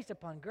fullness, grace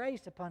upon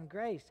grace upon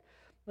grace.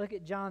 Look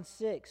at John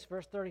 6,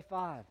 verse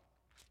 35.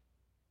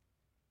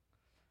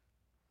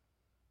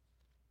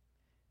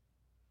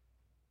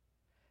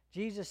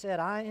 Jesus said,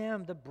 I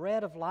am the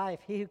bread of life.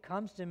 He who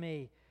comes to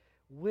me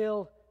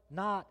will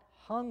not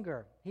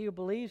hunger. He who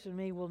believes in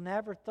me will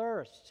never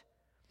thirst.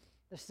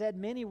 It's said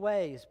many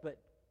ways, but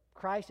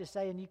Christ is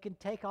saying you can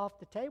take off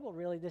the table,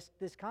 really,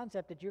 this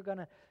concept that you're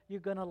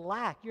gonna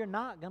lack. You're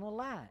not going to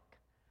lack.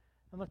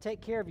 I'm going to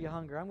take care of your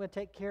hunger. I'm going to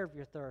take care of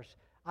your thirst.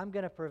 I'm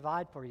going to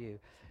provide for you.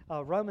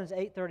 Romans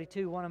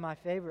 8:32, one of my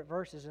favorite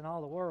verses in all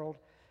the world.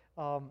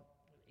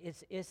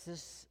 It's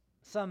this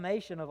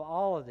summation of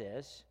all of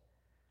this.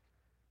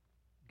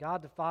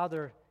 God the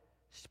Father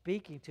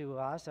speaking to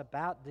us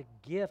about the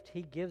gift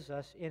He gives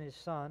us in His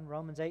Son,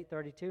 Romans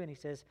 8:32, and He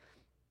says,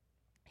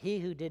 He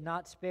who did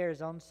not spare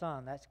His own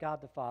Son, that's God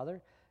the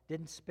Father,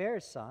 didn't spare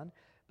his Son,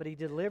 but he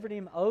delivered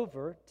him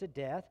over to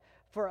death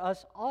for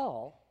us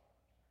all.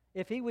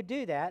 If he would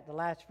do that, the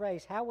last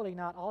phrase, how will he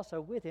not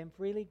also with him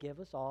freely give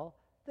us all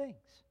things?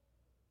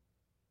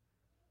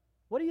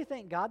 What do you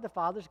think God the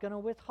Father is going to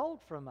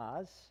withhold from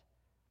us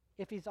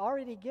if he's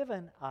already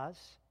given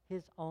us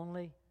his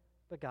only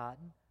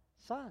begotten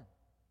Son?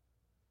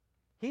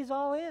 He's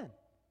all in.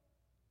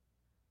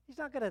 He's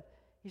not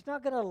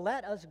going to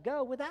let us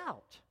go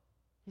without.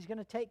 He's going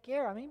to take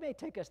care. I mean, he may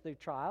take us through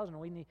trials, and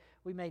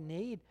we may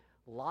need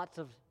lots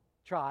of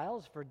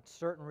trials for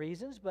certain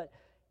reasons, but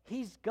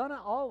he's going to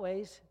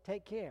always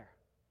take care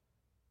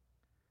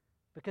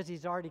because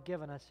he's already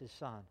given us his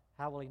Son.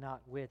 How will he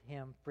not with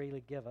him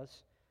freely give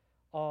us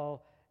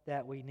all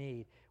that we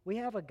need? We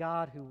have a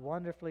God who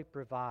wonderfully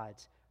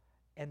provides,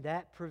 and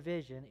that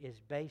provision is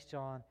based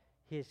on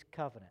his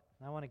covenant.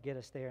 And I want to get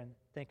us there and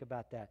think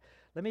about that.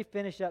 Let me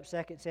finish up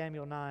 2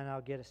 Samuel 9, and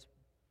I'll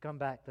come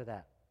back to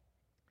that.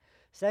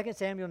 2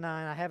 Samuel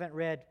 9, I haven't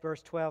read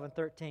verse 12 and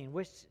 13,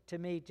 which to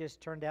me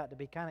just turned out to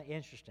be kind of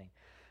interesting.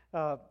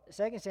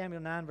 2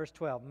 Samuel 9, verse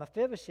 12.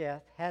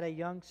 Mephibosheth had a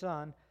young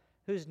son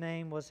whose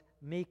name was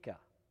Micah.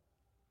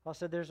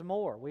 Also, there's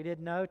more. We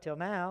didn't know till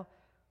now.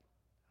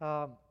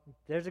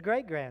 There's a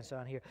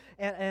great-grandson here.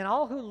 And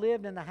all who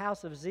lived in the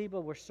house of Ziba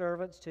were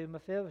servants to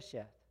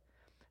Mephibosheth.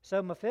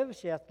 So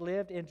Mephibosheth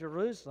lived in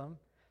Jerusalem,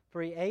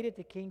 for he ate at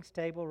the king's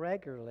table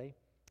regularly.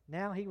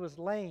 Now he was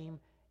lame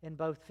in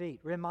both feet.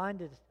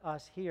 Reminded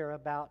us here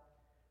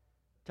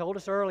told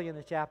us early in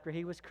the chapter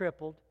he was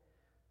crippled.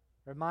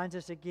 Reminds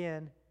us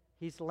again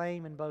he's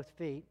lame in both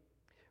feet.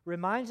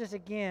 Reminds us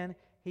again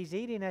he's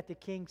eating at the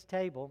king's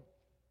table.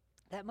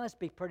 That must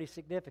be pretty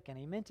significant.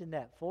 He mentioned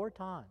that 4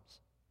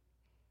 times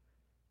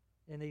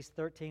in these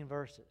 13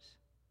 verses,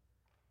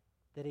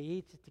 that he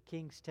eats at the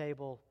king's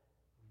table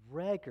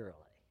regularly,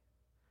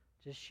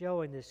 just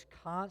showing this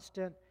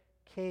constant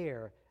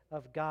care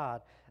of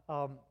God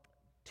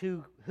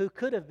to who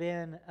could have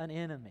been an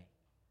enemy.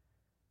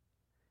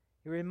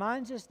 He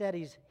reminds us that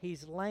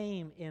he's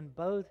lame in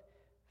both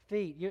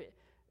feet.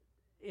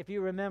 If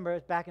you remember,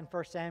 back in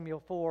 1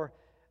 Samuel 4,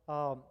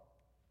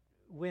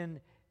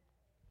 when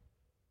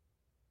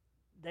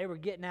they were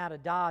getting out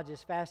of Dodge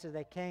as fast as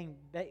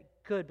they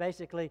could,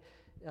 basically,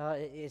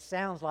 it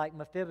sounds like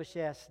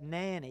Mephibosheth's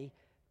nanny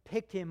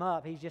picked him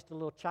up. He's just a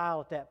little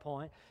child at that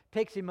point.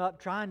 Picks him up,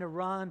 trying to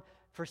run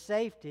for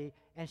safety,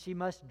 and she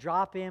must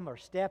drop him or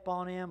step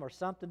on him or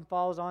something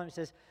falls on him. It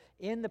says,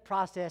 in the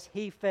process,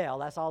 he fell.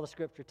 That's all the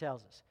Scripture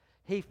tells us.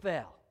 He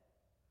fell.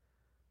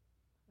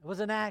 It was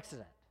an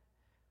accident.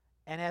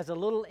 And as a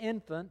little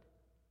infant,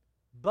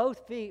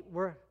 both feet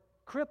were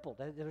crippled.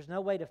 There was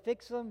no way to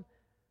fix them,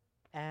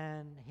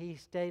 and he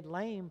stayed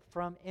lame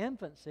from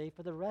infancy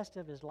for the rest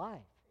of his life.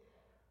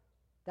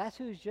 That's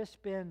who's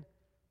just been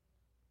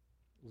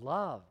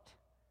loved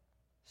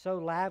so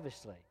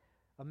lavishly.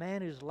 A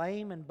man who's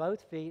lame in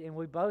both feet, and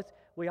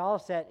we all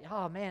said,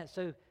 oh man,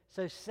 it's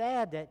so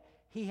sad that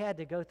he had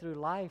to go through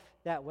life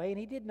that way, and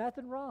he did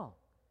nothing wrong.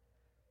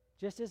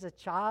 Just as a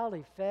child,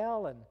 he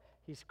fell, and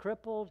he's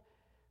crippled.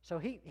 So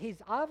he's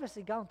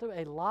obviously gone through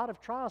a lot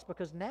of trials,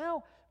 because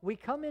now we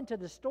come into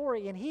the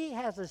story, and he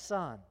has a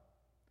son.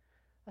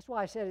 That's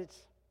why I said it's,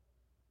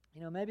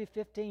 maybe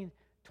 15,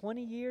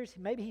 20 years.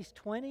 Maybe he's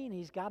 20, and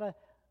he's got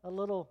a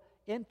little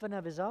infant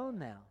of his own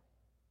now.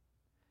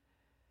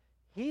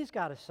 He's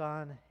got a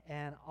son,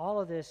 and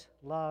all of this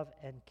love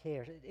and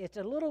care. It's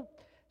a little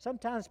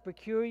sometimes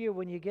peculiar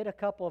when you get a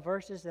couple of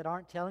verses that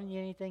aren't telling you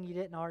anything you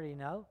didn't already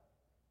know.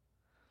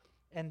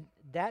 And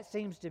that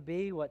seems to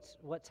be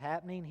what's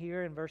happening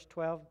here in verse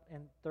 12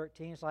 and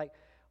 13. It's like,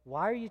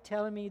 why are you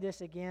telling me this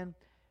again?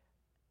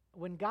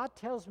 When God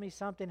tells me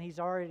something he's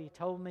already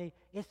told me,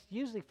 it's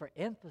usually for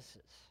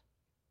emphasis.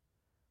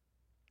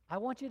 I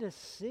want you to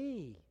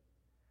see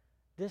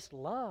this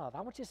love.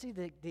 I want you to see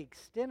the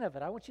extent of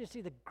it. I want you to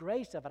see the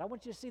grace of it. I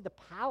want you to see the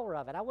power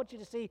of it. I want you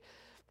to see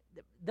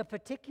the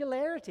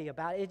particularity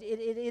about it.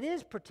 It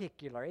is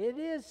particular. It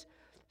is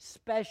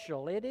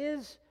special. It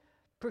is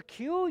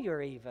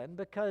peculiar even,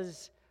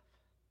 because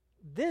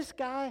this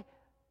guy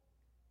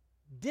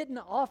didn't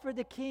offer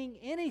the king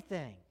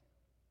anything.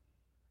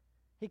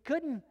 He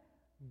couldn't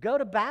go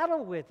to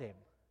battle with him.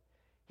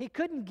 He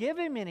couldn't give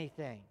him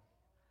anything.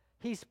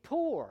 He's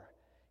poor.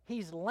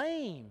 He's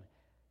lame.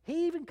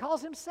 He even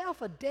calls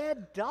himself a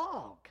dead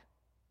dog.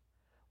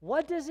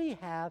 What does he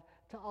have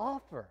to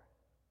offer?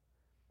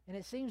 And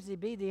it seems to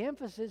be the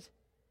emphasis,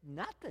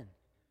 nothing.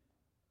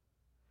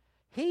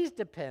 He's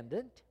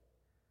dependent,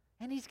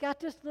 and he's got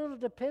this little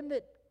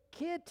dependent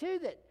kid too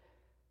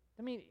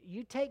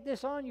you take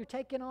this on, you're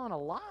taking on a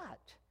lot.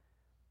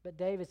 But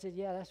David said,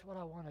 yeah, that's what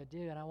I want to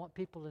do, and I want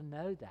people to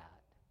know that.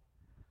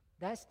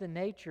 That's the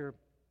nature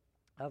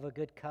of a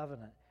good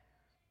covenant.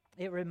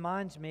 It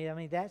reminds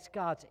me, that's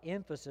God's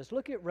emphasis.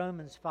 Look at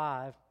Romans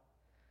 5.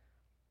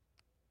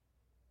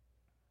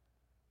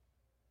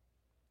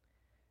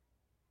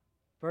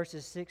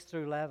 Verses 6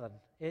 through 11.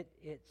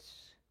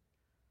 It's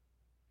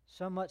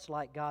so much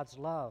like God's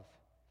love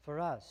for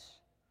us.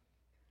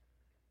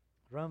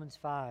 Romans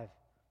 5.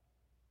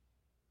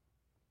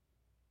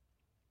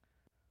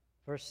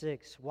 Verse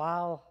 6,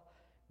 while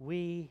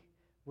we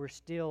were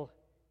still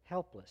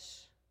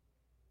helpless,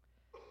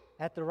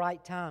 at the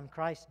right time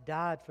Christ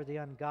died for the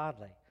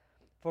ungodly.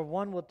 For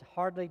one would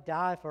hardly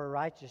die for a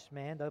righteous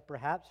man, though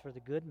perhaps for the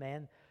good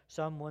man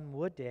someone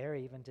would dare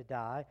even to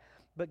die.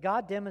 But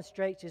God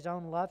demonstrates His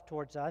own love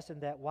towards us, in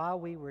that while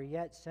we were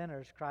yet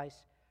sinners,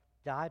 Christ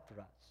died for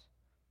us.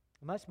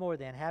 Much more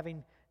then,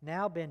 having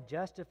now been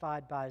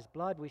justified by His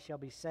blood, we shall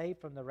be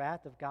saved from the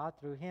wrath of God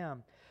through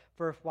Him.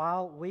 For if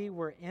while we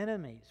were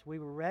enemies, we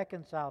were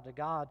reconciled to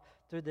God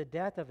through the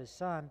death of His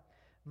Son,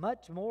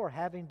 much more,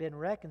 having been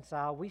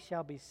reconciled, we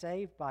shall be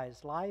saved by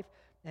His life.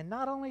 And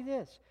not only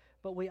this,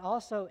 but we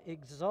also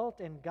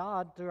exult in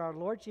God through our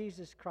Lord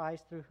Jesus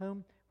Christ, through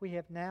whom we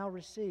have now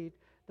received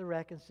the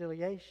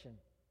reconciliation.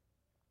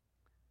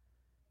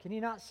 Can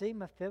you not see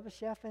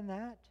Mephibosheth in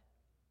that?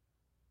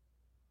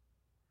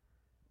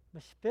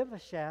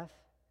 Mephibosheth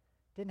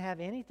didn't have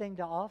anything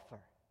to offer.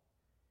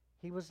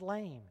 He was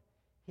lame.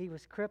 He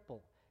was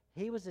crippled.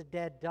 He was a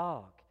dead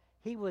dog.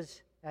 He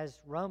was, as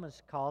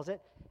Romans calls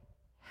it,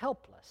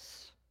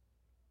 helpless.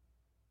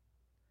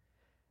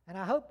 And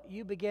I hope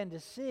you begin to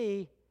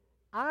see,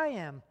 I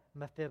am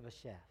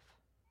Mephibosheth.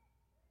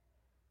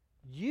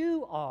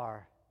 You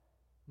are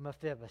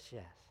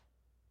Mephibosheth.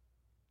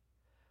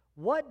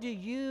 What do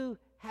you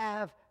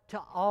have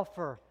to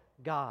offer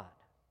God?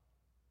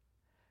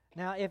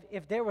 Now,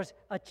 if there was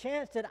a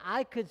chance that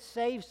I could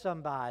save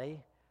somebody,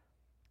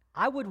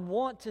 I would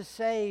want to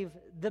save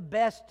the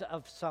best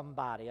of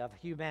somebody, of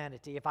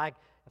humanity, if I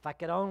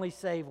could only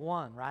save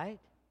one, right?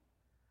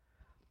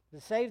 To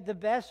save the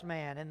best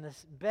man and the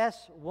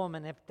best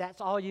woman, if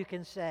that's all you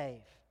can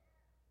save.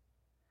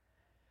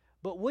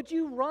 But would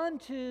you run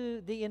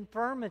to the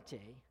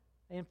infirmary,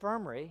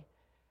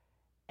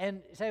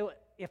 and say,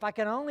 if I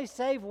can only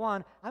save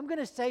one, I'm going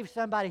to save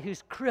somebody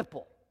who's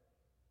crippled.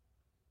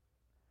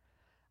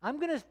 I'm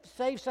going to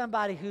save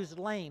somebody who's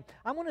lame.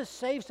 I want to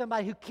save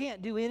somebody who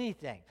can't do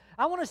anything.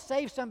 I want to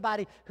save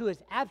somebody who is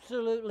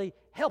absolutely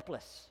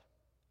helpless.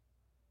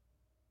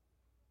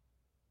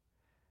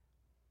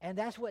 And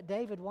that's what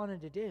David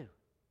wanted to do.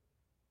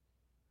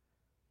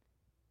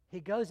 He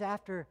goes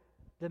after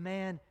the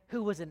man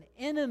who was an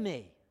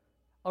enemy,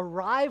 a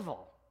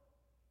rival,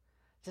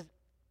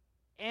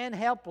 and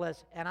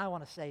helpless, and I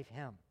want to save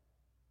him.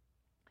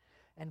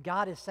 And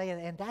God is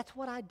saying, and that's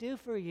what I do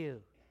for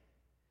you.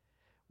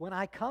 When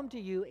I come to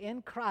you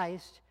in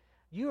Christ,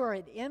 you are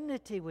at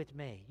enmity with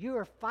me. You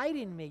are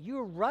fighting me. You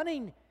are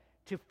running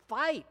to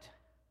fight.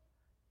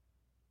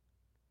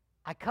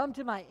 I come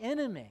to my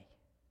enemy,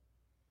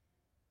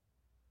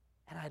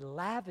 and I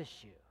lavish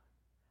you.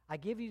 I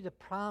give you the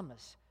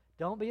promise.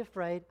 Don't be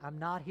afraid. I'm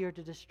not here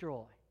to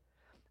destroy.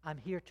 I'm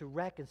here to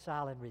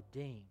reconcile and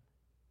redeem.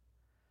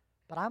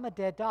 But I'm a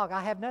dead dog.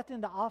 I have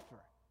nothing to offer.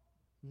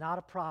 Not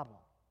a problem.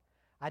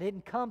 I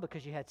didn't come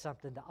because you had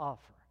something to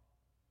offer.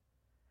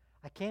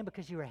 I came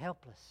because you were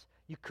helpless.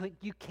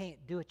 You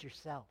can't do it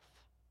yourself.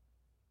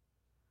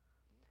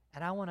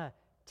 And I want to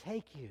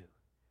take you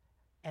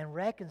and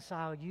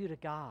reconcile you to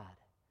God.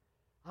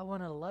 I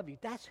want to love you.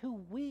 That's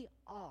who we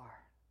are.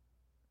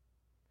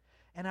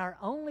 And our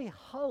only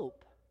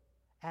hope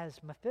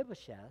as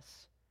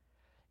Mephibosheth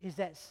is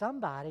that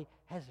somebody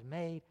has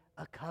made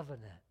a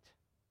covenant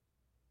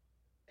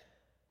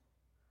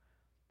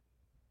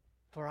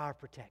for our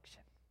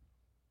protection.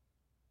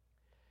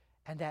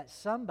 And that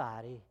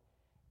somebody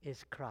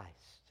is Christ.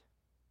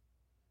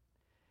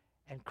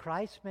 And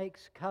Christ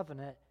makes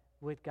covenant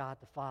with God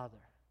the Father.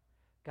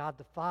 God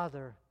the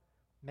Father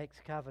makes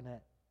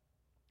covenant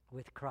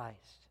with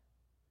Christ.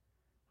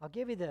 I'll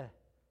give you the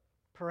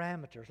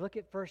parameters. Look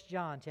at 1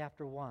 John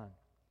chapter 1.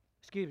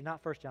 Excuse me,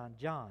 not 1 John,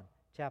 John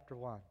chapter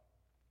 1.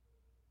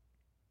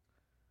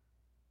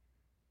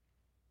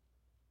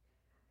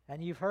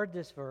 And you've heard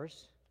this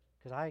verse,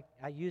 because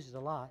I use it a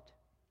lot.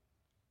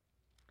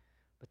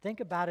 But think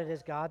about it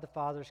as God the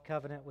Father's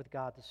covenant with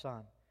God the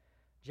Son.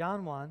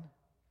 John 1.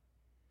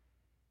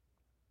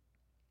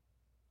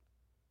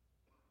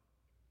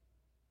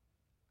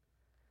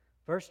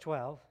 Verse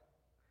 12.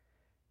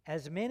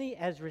 As many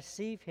as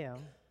receive him,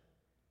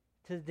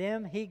 to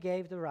them he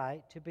gave the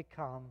right to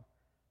become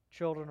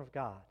children of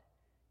God,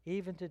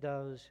 even to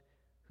those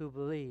who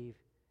believe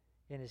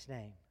in his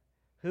name,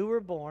 who were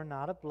born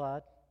not of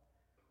blood,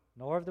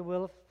 nor of the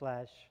will of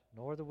flesh,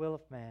 nor the will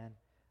of man,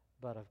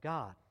 but of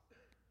God.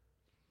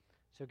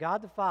 So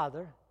God the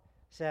Father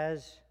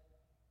says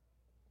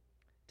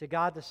to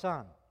God the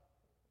Son,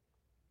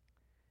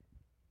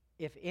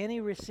 if any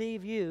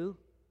receive you,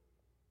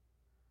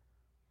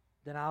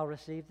 then I'll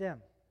receive them.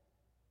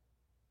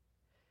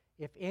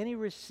 If any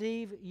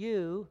receive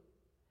you,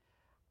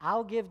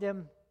 I'll give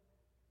them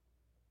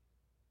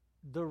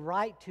the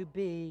right to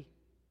be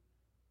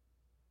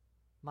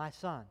my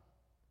son.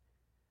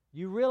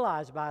 You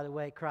realize, by the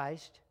way,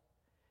 Christ,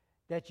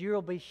 that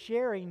you'll be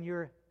sharing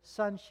your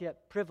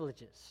sonship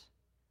privileges,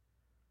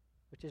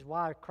 which is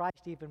why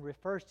Christ even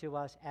refers to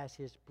us as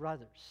his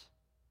brothers.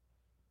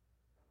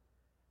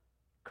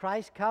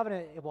 Christ's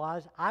covenant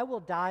was, I will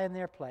die in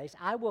their place.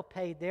 I will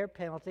pay their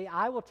penalty.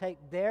 I will take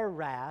their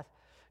wrath.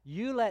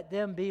 You let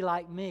them be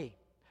like me.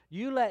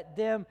 You let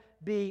them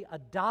be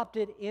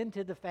adopted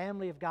into the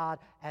family of God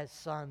as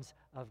sons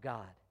of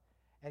God.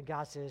 And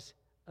God says,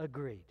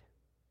 agreed.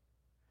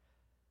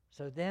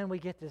 So then we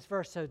get this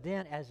verse. So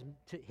then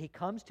he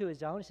comes to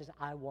his own, he says,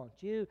 I want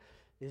you.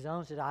 His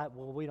own says,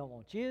 well, we don't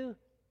want you,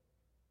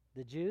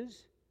 the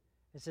Jews.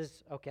 He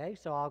says, okay,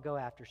 so I'll go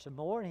after some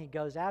more. And he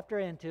goes after,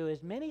 and to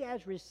as many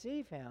as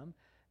receive him,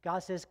 God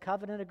says,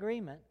 covenant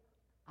agreement,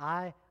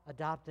 I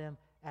adopt them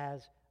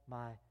as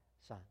my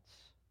sons.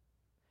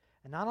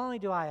 And not only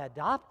do I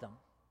adopt them,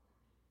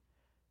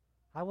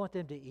 I want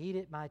them to eat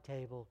at my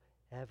table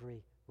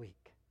every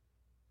week.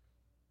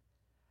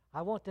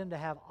 I want them to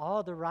have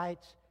all the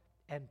rights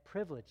and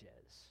privileges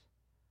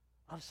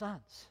of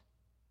sons.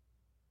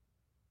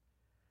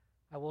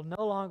 I will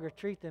no longer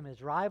treat them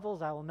as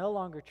rivals. I will no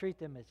longer treat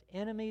them as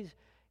enemies.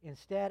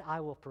 Instead, I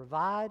will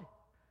provide,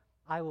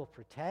 I will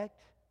protect,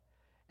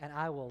 and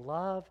I will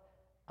love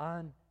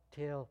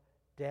until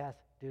death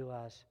do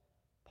us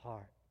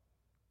part.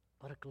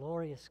 What a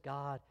glorious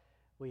God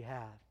we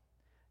have.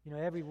 You know,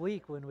 every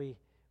week when we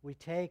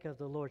take of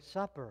the Lord's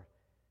Supper,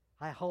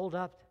 I hold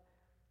up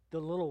the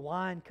little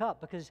wine cup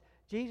because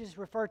Jesus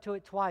referred to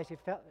it twice. He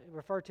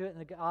referred to it in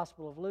the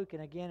Gospel of Luke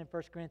and again in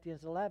 1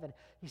 Corinthians 11.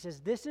 He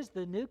says, this is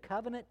the new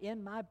covenant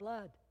in my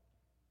blood.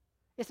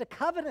 It's a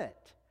covenant.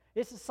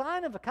 It's a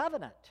sign of a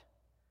covenant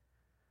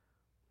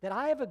that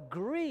I have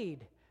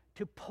agreed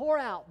to pour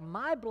out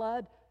my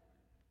blood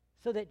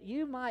so that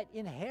you might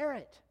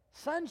inherit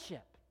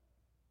sonship,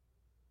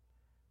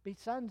 be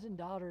sons and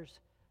daughters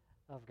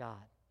of God.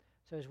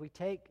 So as we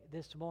take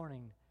this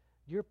morning,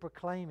 you're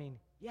proclaiming,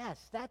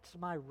 yes, that's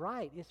my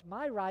right. It's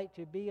my right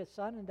to be a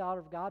son and daughter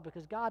of God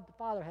because God the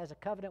Father has a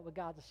covenant with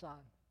God the Son.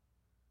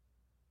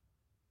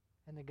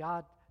 And the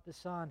God the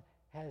Son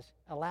has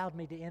allowed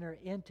me to enter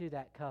into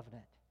that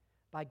covenant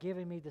by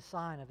giving me the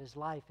sign of His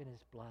life and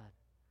His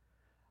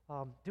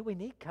blood. Do we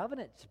need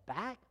covenants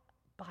back?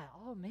 By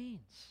all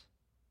means.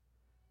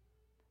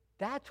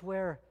 That's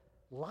where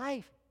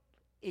life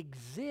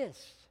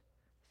exists.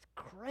 It's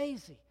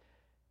crazy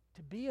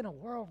to be in a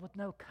world with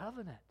no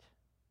covenant.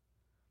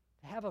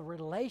 To have a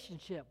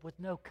relationship with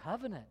no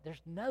covenant.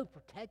 There's no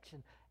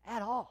protection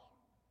at all.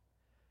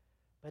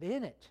 But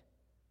in it,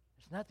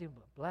 there's nothing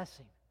but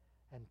blessing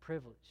and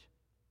privilege.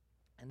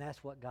 And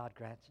that's what God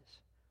grants us.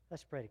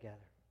 Let's pray together.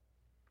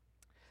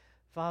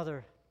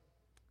 Father,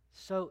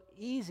 so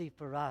easy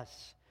for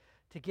us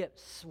to get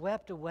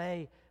swept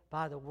away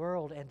by the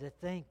world and to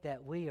think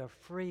that we are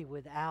free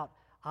without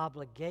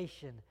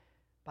obligation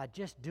by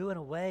just doing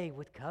away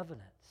with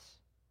covenants.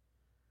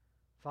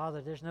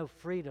 Father, there's no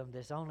freedom,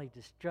 there's only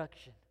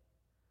destruction.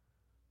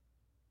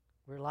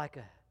 We're like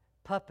a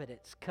puppet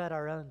that's cut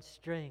our own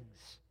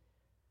strings.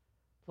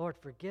 Lord,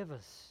 forgive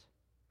us.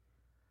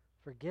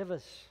 Forgive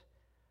us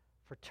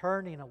for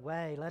turning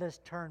away. Let us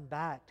turn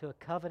back to a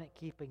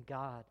covenant-keeping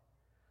God.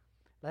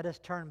 Let us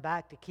turn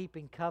back to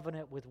keeping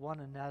covenant with one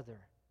another.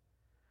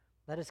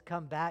 Let us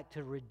come back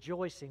to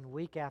rejoicing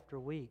week after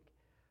week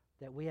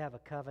that we have a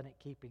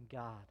covenant-keeping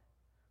God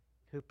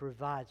who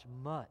provides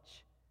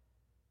much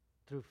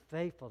through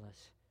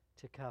faithfulness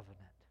to covenant.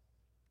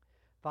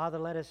 Father,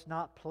 let us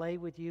not play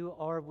with you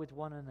or with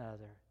one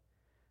another.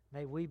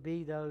 May we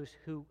be those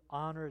who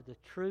honor the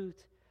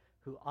truth,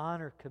 who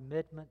honor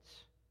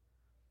commitments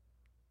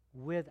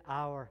with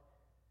our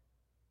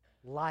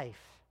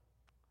life.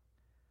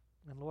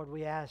 And Lord,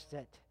 we ask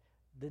that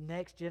the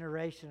next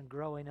generation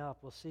growing up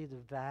will see the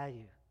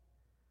value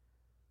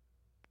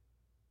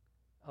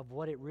of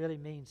what it really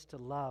means to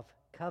love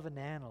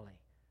covenantally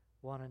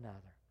one another.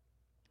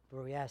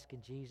 For we ask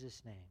in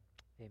Jesus' name,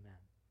 amen.